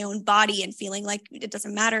like my own body and feeling like it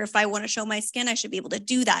doesn't matter if I want to show my skin, I should be able to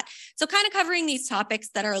do that. So kind of covering these topics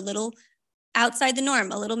that are a little outside the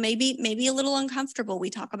norm, a little, maybe a little uncomfortable. We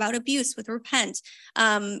talk about abuse with Repent,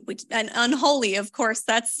 and Unholy, of course,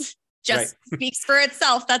 that's just speaks for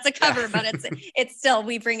itself. That's a cover, but it's still,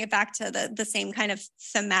 we bring it back to the same kind of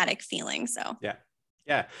thematic feeling. So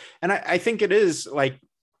yeah. And I think it is like,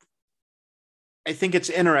 I think it's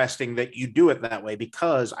interesting that you do it that way,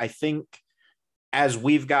 because I think as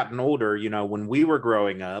we've gotten older, when we were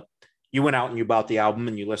growing up, you went out and you bought the album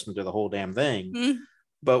and you listened to the whole damn thing. Mm-hmm.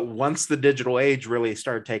 But once the digital age really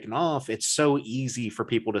started taking off, it's so easy for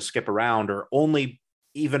people to skip around or only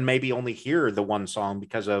hear the one song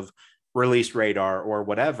because of release radar or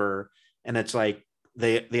whatever. And it's like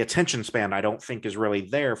the attention span, I don't think, is really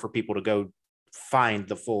there for people to go find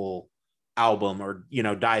the full album or,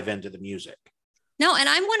 dive into the music. No, and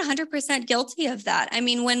I'm 100% guilty of that. I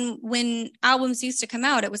mean, when albums used to come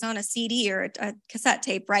out, it was on a CD or a cassette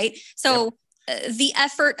tape, right? So the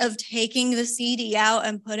effort of taking the CD out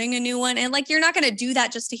and putting a new one, and like, you're not going to do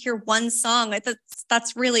that just to hear one song.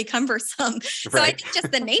 That's really cumbersome. Right. So I think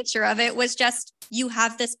just the nature of it was just, you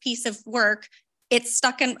have this piece of work. It's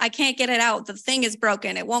stuck in, I can't get it out. The thing is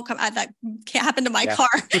broken. It won't come out. That happened to my car.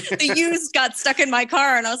 The used got stuck in my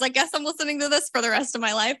car. And I was like, guess I'm listening to this for the rest of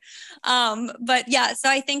my life. But yeah, so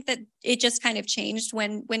I think that it just kind of changed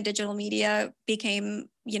when digital media became,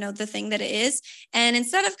 the thing that it is. And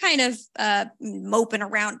instead of kind of moping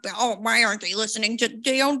around, oh, why aren't they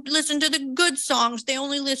they don't listen to the good songs. They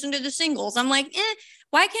only listen to the singles. I'm like,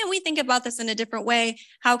 why can't we think about this in a different way?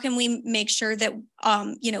 How can we make sure that,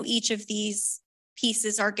 each of these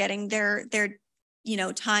pieces are getting their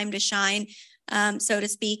time to shine, so to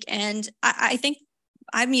speak. And I think,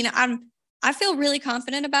 I feel really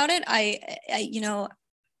confident about it. I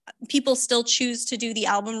people still choose to do the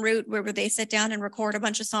album route where they sit down and record a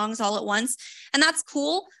bunch of songs all at once, and that's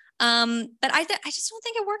cool. But I just don't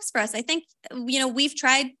think it works for us. I think,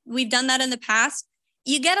 we've done that in the past.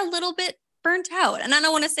 You get a little bit burnt out, and I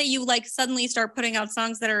don't want to say you like suddenly start putting out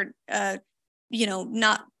songs that are,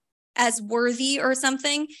 not as worthy or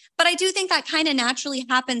something, but I do think that kind of naturally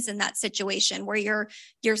happens in that situation where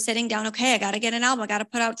you're sitting down, okay, I got to get an album, I got to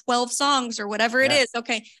put out 12 songs or whatever it is.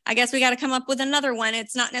 Okay, I guess we got to come up with another one.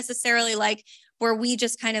 It's not necessarily like where we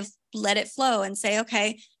just kind of let it flow and say,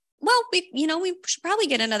 okay, well, we should probably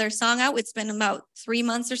get another song out. It's been about 3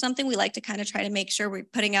 months or something. We like to kind of try to make sure we're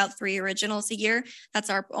putting out 3 originals a year. That's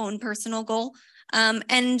our own personal goal.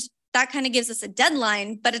 And that kind of gives us a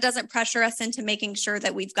deadline, but it doesn't pressure us into making sure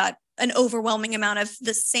that we've got an overwhelming amount of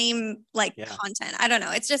the same content. I don't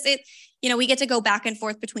know. It's just, we get to go back and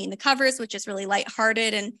forth between the covers, which is really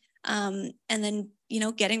lighthearted, and then,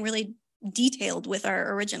 getting really detailed with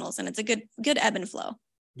our originals, and it's a good ebb and flow.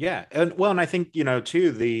 Yeah. And I think,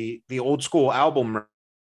 too, the old school album,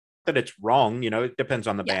 that it's wrong, it depends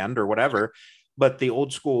on the band or whatever, but the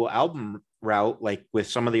old school album route, like with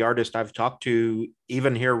some of the artists I've talked to,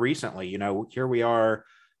 even here recently, here we are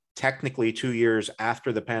technically 2 years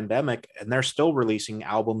after the pandemic, and they're still releasing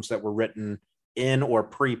albums that were written in or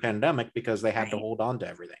pre-pandemic because they had to hold on to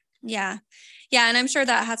everything. Yeah. And I'm sure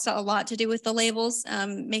that has a lot to do with the labels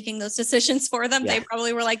making those decisions for them. They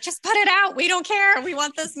probably were like, just put it out. We don't care. We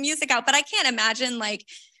want this music out. But I can't imagine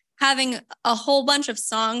having a whole bunch of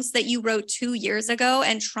songs that you wrote 2 years ago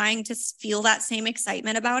and trying to feel that same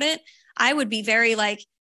excitement about it. I would be very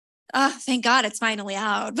oh, thank God it's finally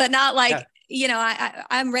out, but not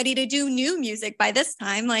I'm ready to do new music by this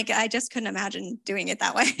time. I just couldn't imagine doing it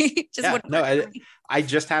that way. I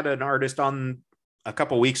just had an artist on a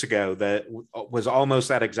couple of weeks ago that was almost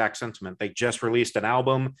that exact sentiment. They just released an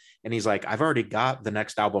album and he's like, I've already got the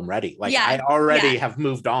next album ready. I already have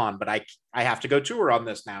moved on, but I have to go tour on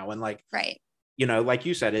this now. And like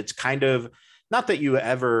you said, it's kind of not that you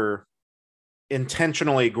ever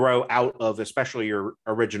intentionally grow out of, especially your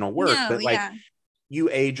original work, but you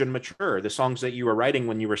age and mature. The songs that you were writing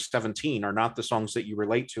when you were 17 are not the songs that you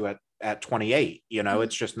relate to at 28.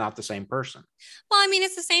 It's just not the same person. Well, I mean,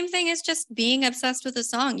 it's the same thing as just being obsessed with a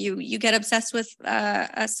song. You get obsessed with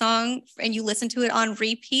a song and you listen to it on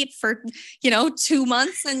repeat for 2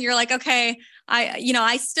 months, and you're like, okay,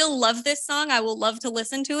 I still love this song. I will love to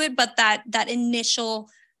listen to it, but that initial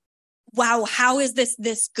wow, how is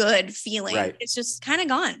this good feeling? It's just kind of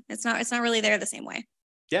gone. It's not really there the same way.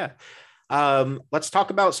 Yeah. Let's talk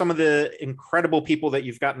about some of the incredible people that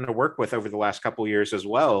you've gotten to work with over the last couple of years as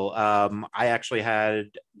well. I actually had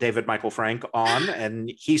David Michael Frank on,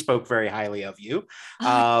 and he spoke very highly of you.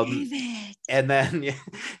 David. And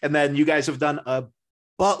then you guys have done a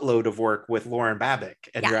buttload of work with Lauren Babick,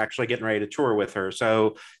 and you're actually getting ready to tour with her.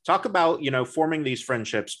 So talk about, forming these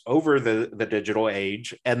friendships over the digital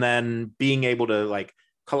age, and then being able to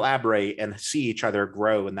collaborate and see each other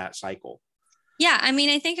grow in that cycle. Yeah, I mean,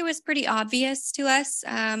 I think it was pretty obvious to us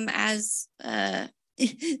as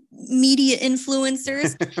media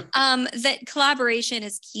influencers that collaboration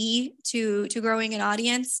is key to growing an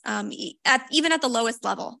audience, even at the lowest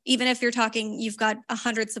level. Even if you're talking, you've got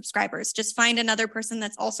 100 subscribers, just find another person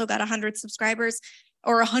that's also got 100 subscribers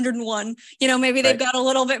or 101. Maybe they've got a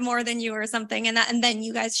little bit more than you or something, and then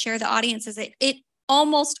you guys share the audiences. It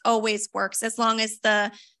almost always works as long as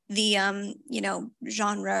the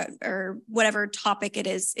genre or whatever topic it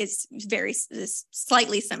is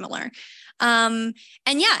slightly similar. We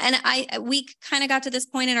kind of got to this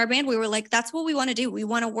point in our band. We were like, that's what we want to do. We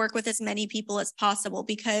want to work with as many people as possible,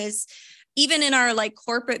 because even in our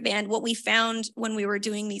corporate band, what we found when we were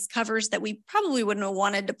doing these covers that we probably wouldn't have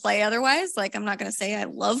wanted to play otherwise, I'm not going to say I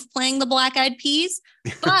love playing the Black Eyed Peas,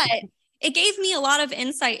 but it gave me a lot of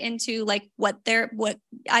insight into what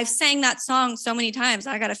I've sang that song so many times.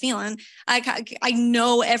 I got a feeling I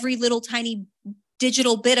know every little tiny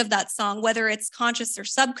digital bit of that song, whether it's conscious or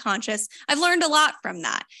subconscious. I've learned a lot from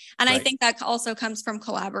that. And I think that also comes from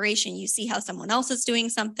collaboration. You see how someone else is doing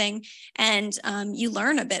something, and you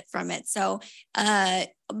learn a bit from it. So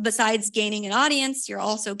besides gaining an audience, you're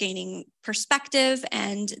also gaining perspective,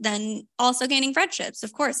 and then also gaining friendships,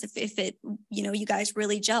 of course, if it, you guys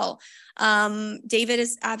really gel. David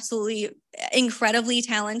is absolutely incredibly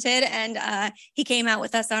talented, and he came out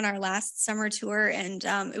with us on our last summer tour, and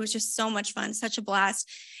it was just so much fun, such a blast.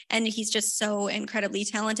 And he's just so incredibly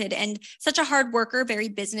talented and such a hard worker, very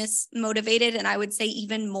business motivated, and I would say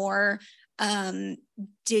even more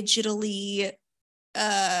digitally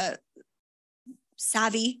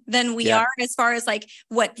savvy than we are, as far as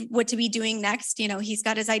what to be doing next. He's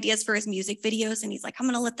got his ideas for his music videos, and he's like, I'm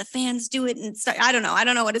gonna let the fans do it. And so I don't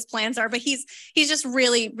know what his plans are, but he's just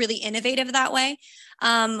really, really innovative that way.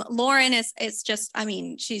 Lauren is just, I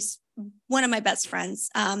mean, she's one of my best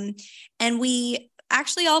friends. And we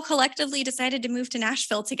actually all collectively decided to move to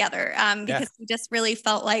Nashville together because we just really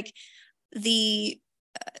felt like the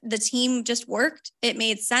team just worked. It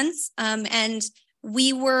made sense. And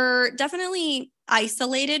we were definitely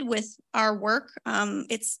isolated with our work.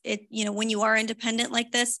 When you are independent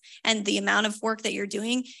like this and the amount of work that you're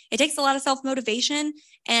doing, it takes a lot of self-motivation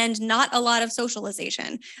and not a lot of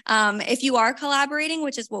socialization. If you are collaborating,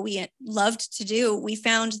 which is what we loved to do, we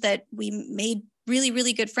found that we made really,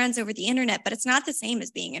 really good friends over the internet, but it's not the same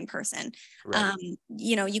as being in person. Right.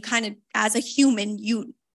 You kind of, as a human,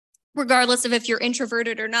 regardless of if you're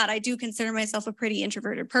introverted or not, I do consider myself a pretty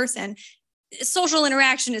introverted person. Social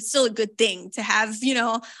interaction is still a good thing to have,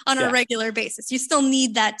 on a regular basis. You still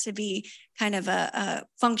need that to be kind of a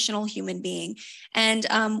functional human being. And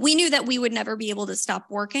we knew that we would never be able to stop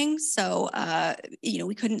working. So,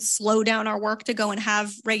 we couldn't slow down our work to go and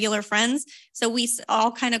have regular friends. So we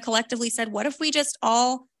all kind of collectively said, what if we just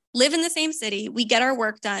all live in the same city? We get our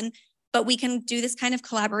work done, but we can do this kind of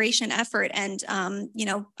collaboration effort. And,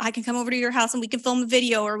 I can come over to your house and we can film a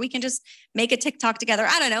video, or we can just make a TikTok together.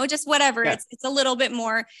 I don't know, just whatever. Yeah. It's a little bit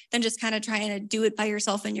more than just kind of trying to do it by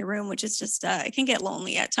yourself in your room, which is just, it can get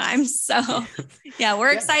lonely at times. So yeah,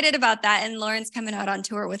 we're excited about that. And Lauren's coming out on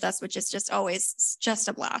tour with us, which is just always just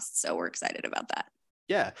a blast. So we're excited about that.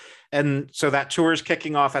 Yeah. And so that tour is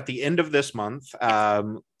kicking off at the end of this month.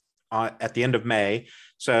 At the end of May.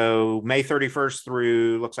 So May 31st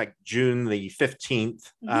through looks like June the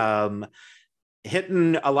 15th,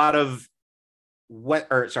 hitting a lot of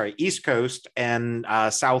East Coast and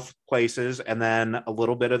South places, and then a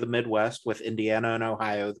little bit of the Midwest with Indiana and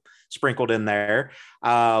Ohio sprinkled in there.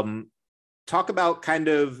 Talk about kind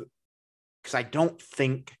of, because I don't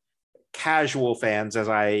think casual fans, as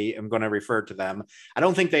I am going to refer to them, I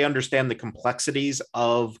don't think they understand the complexities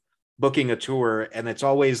of booking a tour. And it's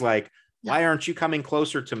always like, why aren't you coming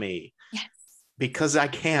closer to me? Yes. Because I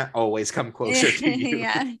can't always come closer to you.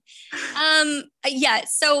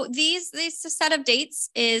 So these set of dates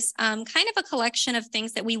is kind of a collection of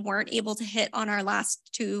things that we weren't able to hit on our last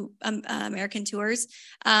two American tours.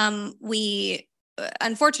 We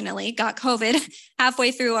unfortunately got COVID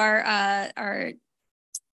halfway through our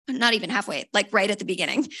not even halfway, like right at the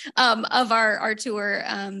beginning of our tour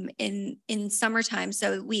in summertime.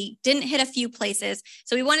 So we didn't hit a few places.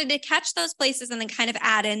 So we wanted to catch those places and then kind of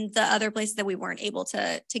add in the other places that we weren't able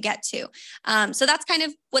to get to. So that's kind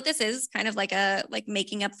of what this is, kind of like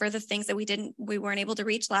making up for the things that we weren't able to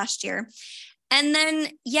reach last year. And then,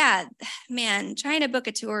 trying to book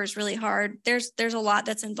a tour is really hard. There's a lot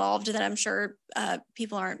that's involved that I'm sure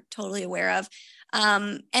people aren't totally aware of.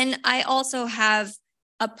 And I also have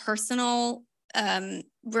a personal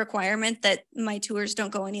requirement that my tours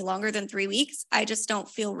don't go any longer than 3 weeks. I just don't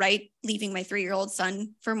feel right leaving my 3-year-old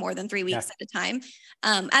son for more than 3 weeks at a time.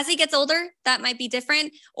 As he gets older, that might be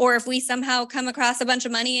different. Or if we somehow come across a bunch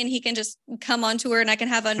of money and he can just come on tour and I can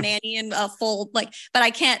have a nanny and a full, but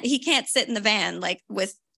he can't sit in the van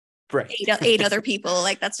with eight other people.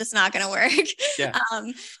 That's just not going to work. Yeah.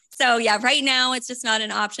 So right now it's just not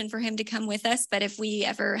an option for him to come with us. But if we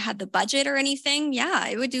ever had the budget or anything,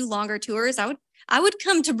 I would do longer tours. I would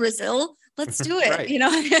come to Brazil. Let's do it. Right.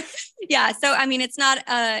 So, it's not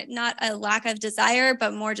a lack of desire,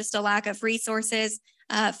 but more just a lack of resources,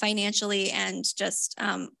 financially, and just,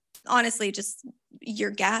 honestly, just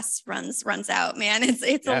your gas runs out, man.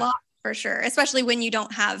 It's a lot. For sure. Especially when you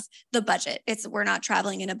don't have the budget. We're not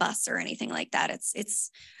traveling in a bus or anything like that. It's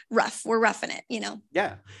rough. We're roughing it,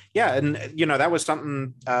 Yeah. Yeah. And, that was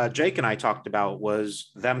something Jake and I talked about, was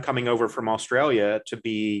them coming over from Australia to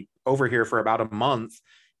be over here for about a month.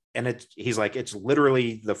 And he's like, it's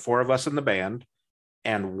literally the 4 of us in the band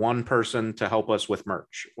and 1 person to help us with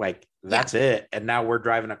merch. That's it. And now we're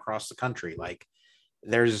driving across the country.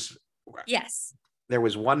 There was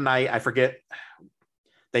one night, I forget,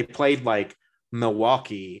 they played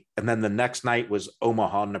Milwaukee, and then the next night was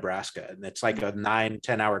Omaha, Nebraska. And it's like a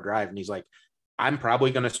 9-10 hour drive. And he's like, I'm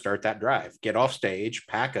probably going to start that drive, get off stage,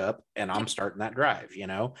 pack up, and I'm starting that drive,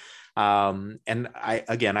 And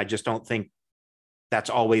I just don't think that's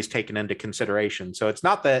always taken into consideration. So it's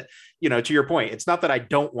not that, to your point, it's not that I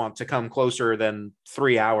don't want to come closer than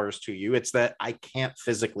 3 hours to you. It's that I can't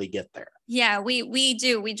physically get there. Yeah, we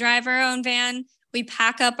do. We drive our own van. We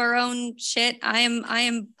pack up our own shit. I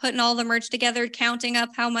am putting all the merch together, counting up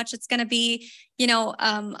how much it's going to be.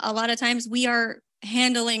 A lot of times we are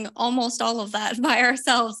handling almost all of that by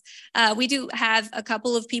ourselves. We do have a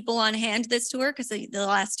couple of people on hand this tour because the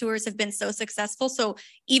last tours have been so successful. So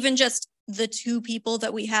even just the 2 people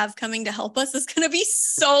that we have coming to help us is going to be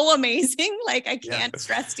so amazing. I can't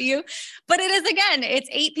stress to you, but it is, again, it's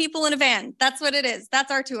 8 people in a van. That's what it is.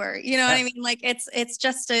 That's our tour. You know what I mean?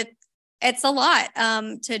 It's a lot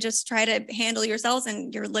to just try to handle yourselves,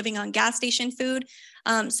 and you're living on gas station food.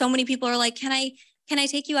 So many people are like, can can I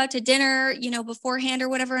take you out to dinner, beforehand or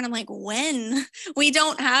whatever? And I'm like, when? We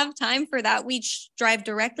don't have time for that. We drive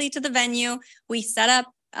directly to the venue. We set up,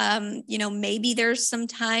 maybe there's some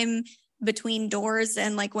time between doors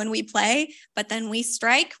and like when we play, but then we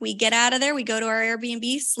strike, we get out of there, we go to our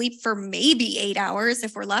Airbnb, sleep for maybe 8 hours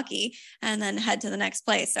if we're lucky, and then head to the next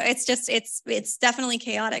place. So it's definitely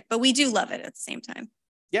chaotic, but we do love it at the same time.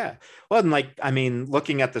 Yeah. Well, and like, I mean,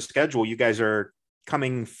 looking at the schedule, you guys are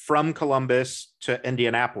coming from Columbus to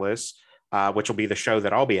Indianapolis, which will be the show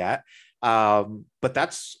that I'll be at. But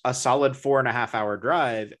that's a solid 4.5 hour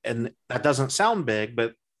drive. And that doesn't sound big,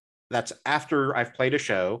 but that's after I've played a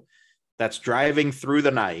show. That's driving through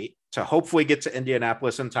the night to hopefully get to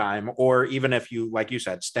Indianapolis in time. Or even if you, like you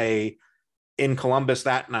said, stay in Columbus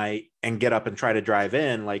that night and get up and try to drive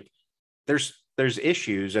in, like there's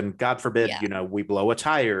issues, and God forbid, Yeah. We blow a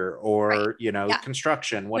tire Right. or, Yeah.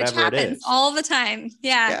 construction, Which whatever it happens is. all the time.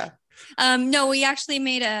 Yeah. Yeah. No, we actually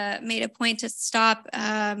made a point to stop.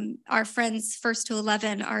 Our friends First to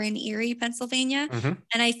 11 are in Erie, Pennsylvania, Mm-hmm.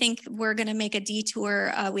 and I think we're going to make a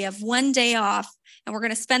detour. We have one day off, and we're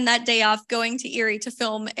going to spend that day off going to Erie to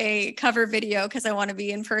film a cover video because I want to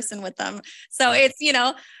be in person with them. So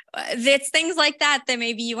it's things like that that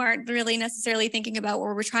maybe you aren't really necessarily thinking about,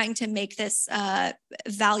 where we're trying to make this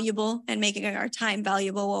valuable and making our time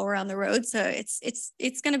valuable while we're on the road. So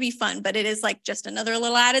it's going to be fun, but it is like just another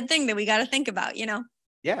little added thing that we got to think about.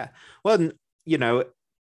 Yeah. Well,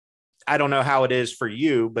 I don't know how it is for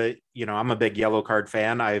you, but I'm a big Yellow Card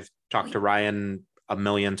fan. I've talked to Ryan a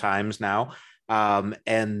million times now.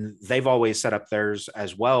 And they've always set up theirs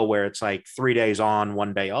as well, where it's like 3 days on,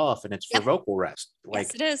 1 day off, and it's for vocal rest.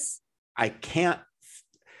 Like, yes, it is.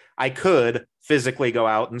 I could physically go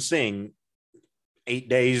out and sing 8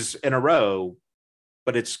 days in a row,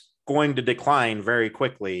 but it's going to decline very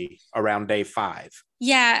quickly around day 5.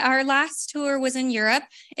 Yeah, our last tour was in Europe.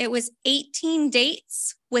 It was 18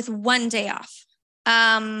 dates with 1 day off.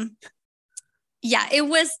 Yeah, it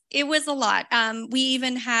was a lot. We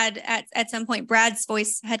even had at some point Brad's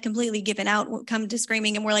voice had completely given out, come to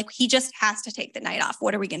screaming, and we're like, he just has to take the night off.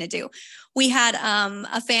 What are we gonna do? We had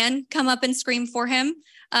a fan come up and scream for him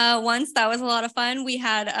once. That was a lot of fun. We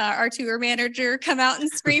had our tour manager come out and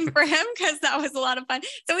scream for him because that was a lot of fun.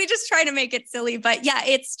 So we just try to make it silly, but yeah,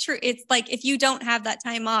 it's true. It's like if you don't have that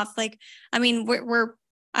time off, like I mean, we're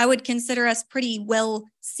I would consider us pretty well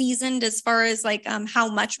seasoned as far as like how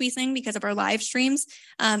much we sing because of our live streams.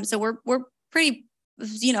 So we're pretty,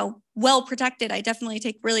 well protected. I definitely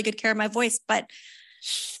take really good care of my voice, but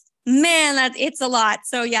man, it's a lot.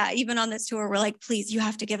 So yeah, even on this tour, we're like, please, you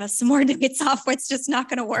have to give us some more dates off. It's just not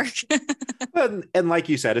going to work. and like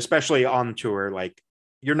you said, especially on tour, like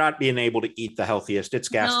you're not being able to eat the healthiest. It's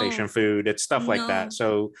gas station food. It's stuff like that.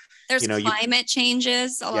 So there's climate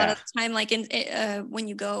changes a lot of the time. Like when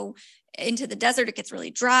you go into the desert, it gets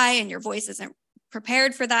really dry and your voice isn't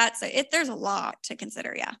prepared for that. So there's a lot to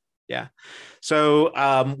consider. Yeah. Yeah.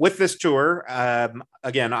 So with this tour,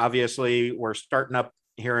 again, obviously we're starting up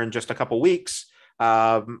here in just a couple weeks,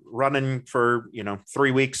 running for,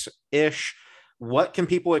 3 weeks ish. What can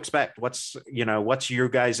people expect? What's your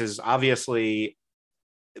guys's, obviously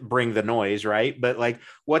bring the noise, right? But like,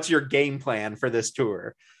 what's your game plan for this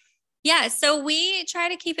tour? Yeah, so we try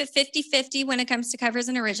to keep it 50-50 when it comes to covers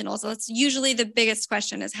and originals. So it's usually the biggest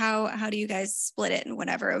question is how do you guys split it and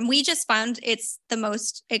whatever. And we just found it's the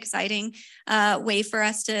most exciting way for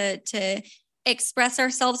us to express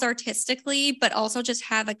ourselves artistically, but also just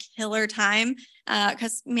have a killer time.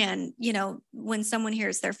 Because man, when someone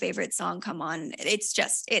hears their favorite song come on, it's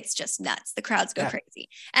just nuts. The crowds go crazy.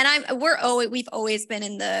 And we've always been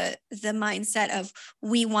in the mindset of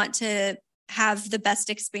we want to have the best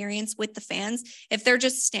experience with the fans. If they're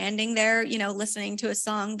just standing there, listening to a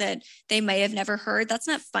song that they may have never heard, that's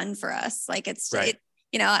not fun for us. Like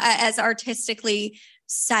as artistically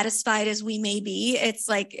satisfied as we may be, it's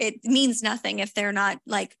like, it means nothing if they're not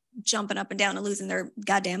like jumping up and down and losing their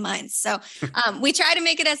goddamn minds. So we try to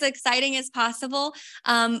make it as exciting as possible.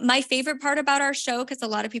 My favorite part about our show, because a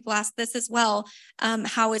lot of people ask this as well,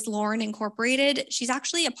 how is Lauren incorporated? She's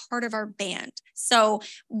actually a part of our band. So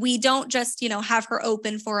we don't just, have her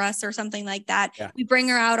open for us or something like that. Yeah. We bring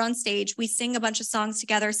her out on stage. We sing a bunch of songs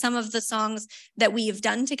together, some of the songs that we've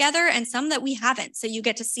done together and some that we haven't. So you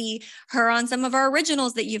get to see her on some of our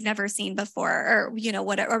originals that you've never seen before, or,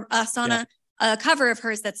 whatever, or us on a cover of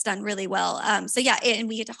hers that's done really well. And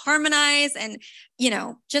we get to harmonize and,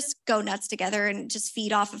 just go nuts together and just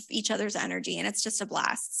feed off of each other's energy. And it's just a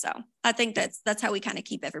blast. So I think that's how we kind of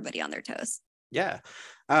keep everybody on their toes. Yeah.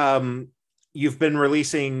 You've been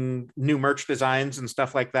releasing new merch designs and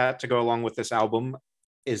stuff like that to go along with this album.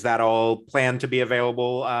 is that all planned to be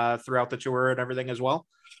available throughout the tour and everything as well?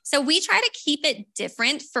 So we try to keep it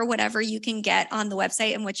different for whatever you can get on the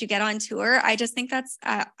website and what you get on tour. I just think that's,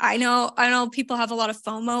 I know people have a lot of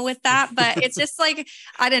FOMO with that, but it's just like,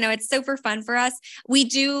 I don't know, it's super fun for us. We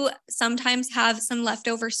do sometimes have some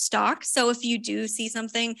leftover stock. So if you do see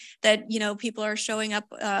something that, you know, people are showing up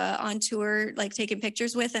on tour, like taking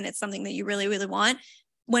pictures with, and it's something that you really, really want,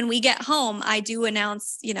 when we get home, I do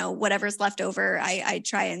announce, you know, whatever's left over. I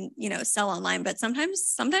try and, you know, sell online, but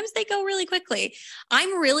sometimes they go really quickly.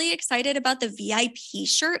 I'm really excited about the VIP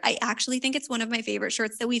shirt. I actually think it's one of my favorite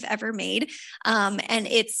shirts that we've ever made. And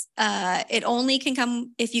it's, it only can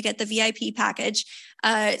come if you get the VIP package.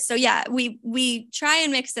 So yeah, we try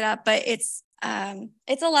and mix it up, but it's a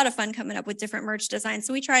lot of fun coming up with different merch designs.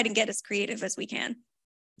 So we try to get as creative as we can.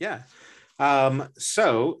 Yeah.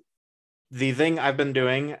 So the thing I've been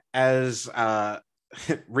doing as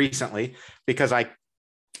recently, because I,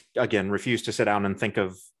 again, refuse to sit down and think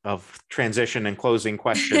of transition and closing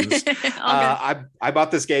questions. I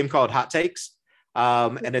bought this game called Hot Takes.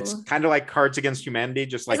 And it's kind of like Cards Against Humanity,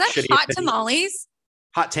 just like shitty hot tamales.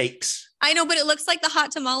 Hot Takes. I know, but it looks like the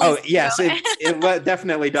hot tamales. Oh, yes, it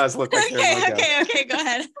definitely does look like okay, go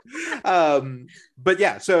ahead. But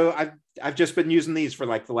yeah, so I've just been using these for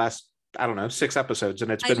like the last, I don't know, 6 episodes,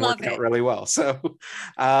 and it's been working out really well. So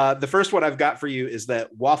the first one I've got for you is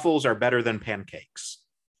that waffles are better than pancakes.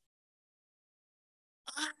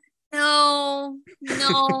 No,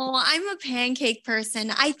 I'm a pancake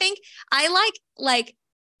person. I think I like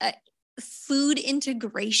food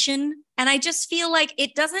integration, and I just feel like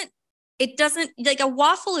it doesn't like, a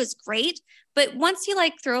waffle is great, but once you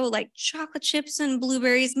like throw like chocolate chips and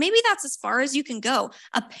blueberries, maybe that's as far as you can go.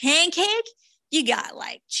 A pancake, you got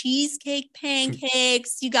like cheesecake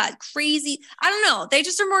pancakes, you got crazy, I don't know, they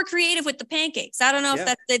just are more creative with the pancakes. I don't know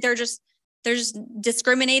if they're just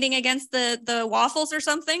discriminating against the waffles or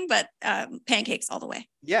something, but pancakes all the way.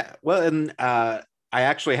 Yeah, well, and I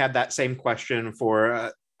actually had that same question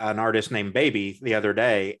for an artist named Baby the other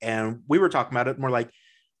day, and we were talking about it, and we're like,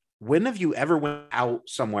 when have you ever went out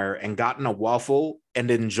somewhere and gotten a waffle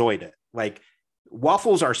and enjoyed it? Like,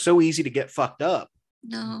 waffles are so easy to get fucked up.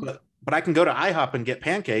 No. But I can go to IHOP and get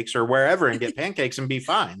pancakes, or wherever, and get pancakes and be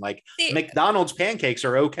fine. Like, McDonald's pancakes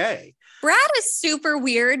are okay. Brad is super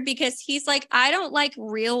weird because he's like, I don't like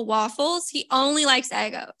real waffles. He only likes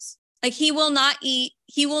Eggos. Like, he will not eat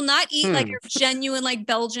like a genuine like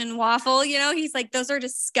Belgian waffle. You know, he's like, those are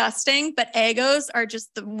disgusting, but Eggos are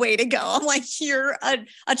just the way to go. I'm like, you're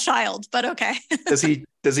a child, but okay. Does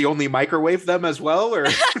he only microwave them as well, or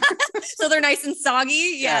so they're nice and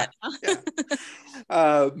soggy? Yeah.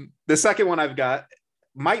 The second one I've got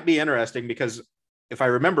might be interesting, because if I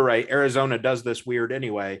remember right, Arizona does this weird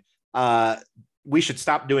anyway. We should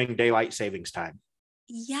stop doing daylight savings time.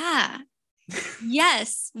 Yeah.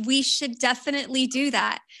 Yes, we should definitely do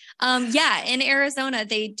that. In Arizona,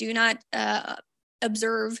 they do not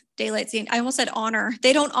observe daylight saving. I almost said honor.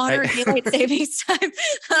 They don't honor daylight savings time.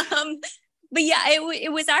 But yeah,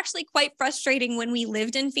 it was actually quite frustrating when we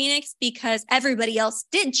lived in Phoenix, because everybody else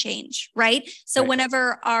did change, right? So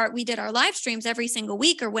whenever we did our live streams every single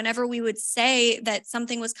week, or whenever we would say that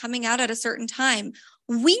something was coming out at a certain time,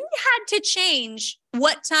 we had to change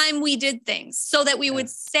what time we did things so that we would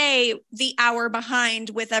stay the hour behind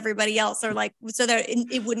with everybody else, or like, so that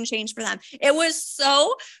it wouldn't change for them. It was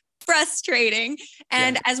so frustrating.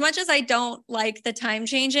 And as much as I don't like the time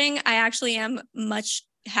changing, I actually am much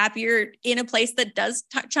happier in a place that does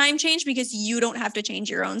time change, because you don't have to change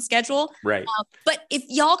your own schedule. Right. But if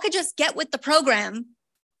y'all could just get with the program,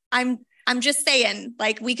 I'm just saying,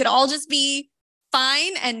 like, we could all just be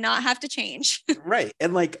fine and not have to change. Right.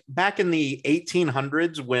 And like back in the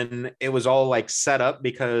 1800s, when it was all like set up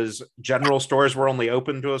because general stores were only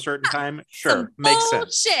open to a certain time. Sure. Makes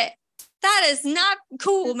sense. Bullshit. That is not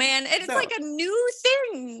cool, man. It's like a new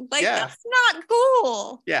thing. Like, that's not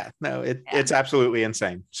cool. Yeah, no, it's absolutely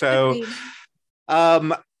insane. So,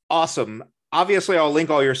 awesome. Obviously, I'll link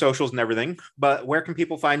all your socials and everything, but where can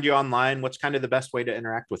people find you online? What's kind of the best way to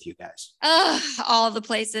interact with you guys? All the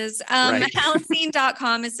places.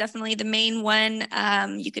 Halocene.com is definitely the main one.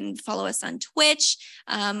 You can follow us on Twitch,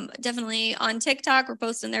 definitely on TikTok. We're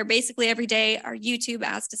posting there basically every day. Our YouTube,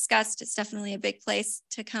 as discussed, is definitely a big place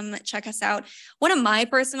to come check us out. One of my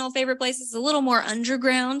personal favorite places is a little more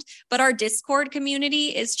underground, but our Discord community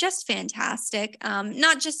is just fantastic.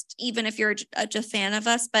 Not just even if you're a fan of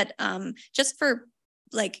us, but just for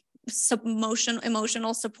like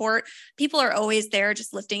emotional support. People are always there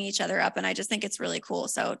just lifting each other up, and I just think it's really cool.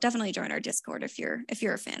 So definitely join our Discord if you're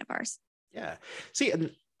a fan of ours. Yeah. See, and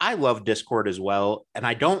I love Discord as well, and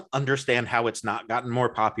I don't understand how it's not gotten more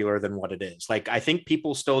popular than what it is. Like, I think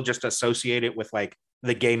people still just associate it with like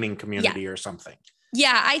the gaming Yeah. community or something.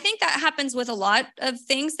 Yeah, I think that happens with a lot of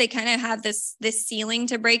things. They kind of have this ceiling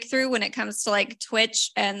to break through when it comes to like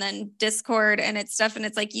Twitch and then Discord and it's stuff. And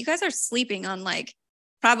it's like you guys are sleeping on like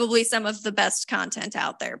probably some of the best content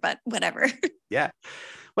out there, but whatever. Yeah.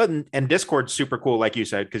 Well, and Discord's super cool, like you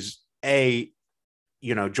said, because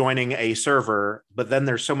joining a server, but then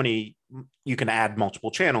there's so many, you can add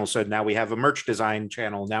multiple channels. So now we have a merch design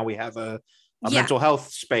channel. Now we have a Yeah. mental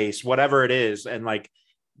health space, whatever it is. And like,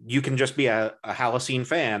 you can just be a Halocene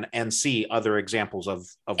fan and see other examples of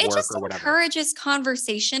It work just or whatever. encourages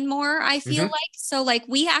conversation more, I feel like. So like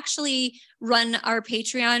we actually run our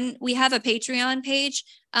Patreon. We have a Patreon page,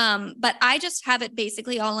 but I just have it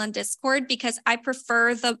basically all on Discord because I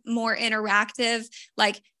prefer the more interactive,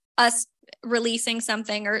 like us releasing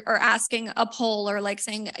something or asking a poll or like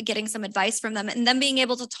saying getting some advice from them and then being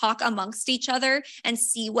able to talk amongst each other and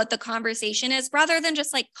see what the conversation is rather than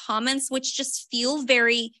just like comments which just feel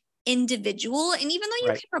very individual. And even though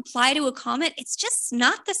you can reply to a comment, it's just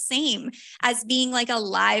not the same as being like a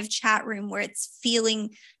live chat room where it's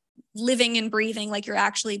feeling living and breathing like you're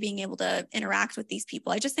actually being able to interact with these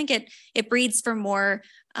people. I just think it breeds for more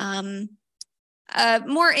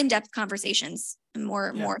in-depth conversations and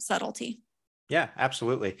more subtlety. Yeah,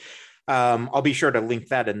 absolutely. I'll be sure to link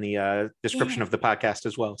that in the description of the podcast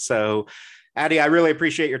as well. So, Addie, I really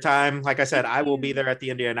appreciate your time. Like I said, I will be there at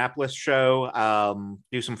the Indianapolis show,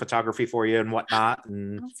 do some photography for you and whatnot.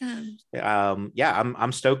 And awesome. Yeah,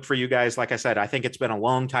 I'm stoked for you guys. Like I said, I think it's been a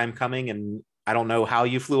long time coming, and I don't know how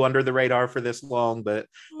you flew under the radar for this long, but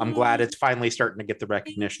I'm glad it's finally starting to get the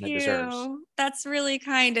recognition it deserves. That's really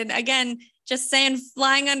kind. And again, just saying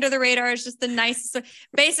flying under the radar is just the nicest,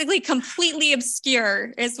 basically completely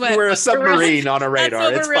obscure is what we're a submarine on a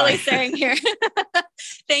radar. That's what we're really saying here.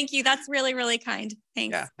 Thank you. That's really, really kind.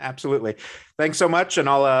 Thanks. Yeah, absolutely. Thanks so much. And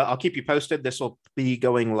I'll keep you posted. This will be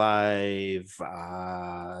going live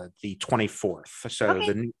the 24th. So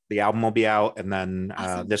the album will be out and then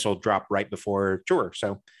this will drop right before tour.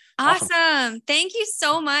 So awesome. Thank you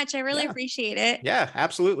so much. I really appreciate it. Yeah,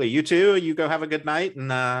 absolutely. You too. You go have a good night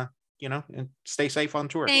and and stay safe on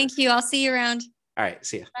tour. Thank you. I'll see you around. All right.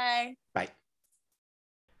 See ya. Bye. Bye.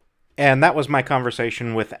 And that was my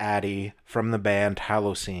conversation with Addie from the band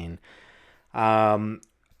Halocene.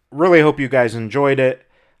 Really hope you guys enjoyed it.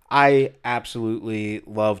 I absolutely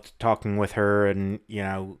loved talking with her and,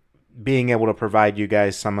 being able to provide you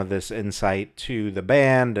guys some of this insight to the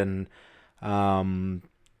band and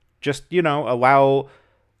just, allow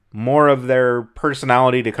more of their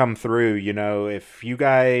personality to come through. If you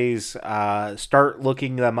guys start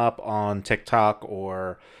looking them up on TikTok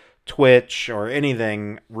or Twitch or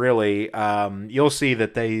anything, really, you'll see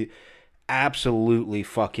that they absolutely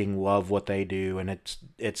fucking love what they do, and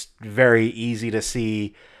it's very easy to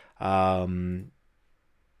see to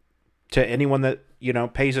anyone that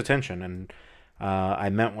pays attention. And I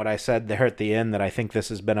meant what I said there at the end, that I think this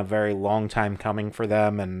has been a very long time coming for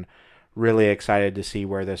them, and really excited to see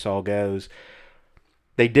where this all goes.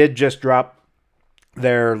 They did just drop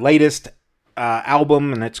their latest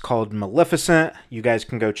album, and it's called Maleficent. You guys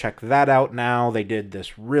can go check that out now. They did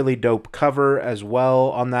this really dope cover as well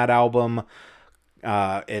on that album.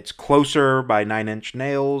 It's Closer by 9 Inch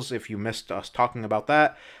Nails, if you missed us talking about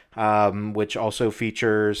that, which also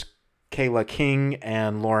features Kayla King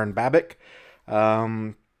and Lauren Babick.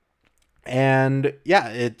 And yeah,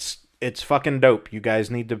 it's fucking dope. You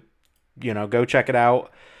guys need to go check it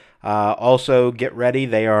out. Also, get ready.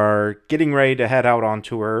 They are getting ready to head out on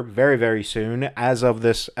tour very, very soon, as of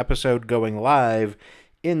this episode going live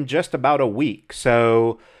in just about a week.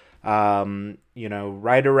 So,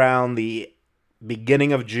 right around the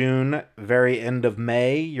beginning of June, very end of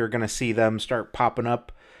May, you're going to see them start popping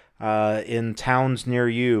up in towns near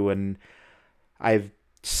you. And I've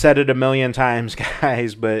said it a million times,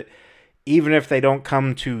 guys, but even if they don't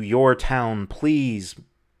come to your town, please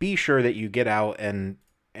be sure that you get out and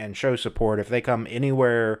show support. If they come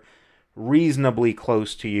anywhere reasonably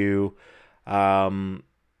close to you,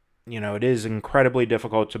 it is incredibly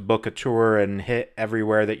difficult to book a tour and hit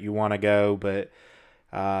everywhere that you want to go, but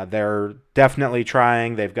they're definitely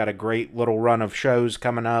trying. They've got a great little run of shows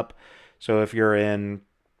coming up. So if you're in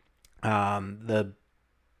the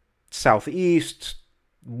Southeast,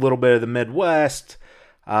 a little bit of the Midwest,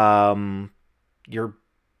 you're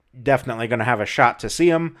definitely going to have a shot to see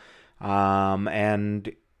them.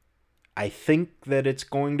 And I think that it's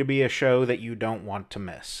going to be a show that you don't want to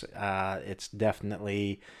miss. It's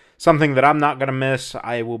definitely something that I'm not going to miss.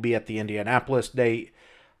 I will be at the Indianapolis date.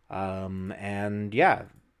 And yeah,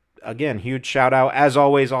 again, huge shout out. As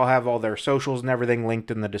always, I'll have all their socials and everything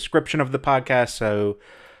linked in the description of the podcast. So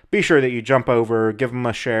be sure that you jump over, give them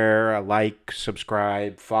a share, a like,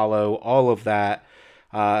 subscribe, follow, all of that.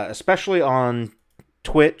 Especially on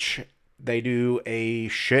Twitch. They do a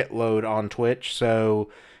shitload on Twitch. So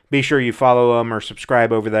be sure you follow them or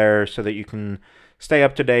subscribe over there so that you can stay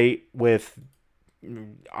up to date with,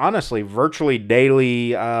 honestly, virtually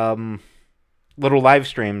daily little live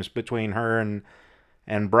streams between her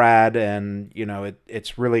and Brad. And,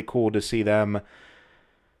 it's really cool to see them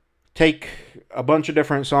take a bunch of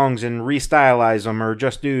different songs and restylize them, or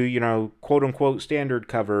just do, quote unquote standard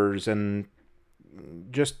covers, and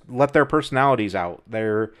just let their personalities out.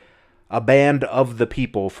 They're a band of the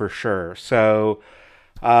people for sure. So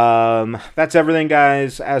that's everything,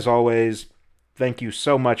 guys. As always, thank you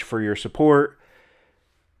so much for your support.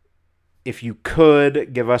 If you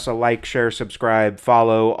could, give us a like, share, subscribe,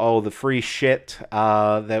 follow, all the free shit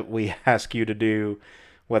that we ask you to do,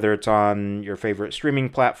 whether it's on your favorite streaming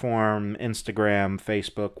platform, Instagram,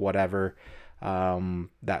 Facebook, whatever.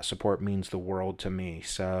 That support means the world to me.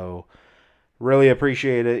 So really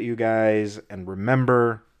appreciate it, you guys. And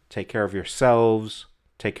remember, take care of yourselves,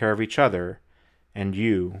 take care of each other, and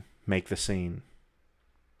you make the scene.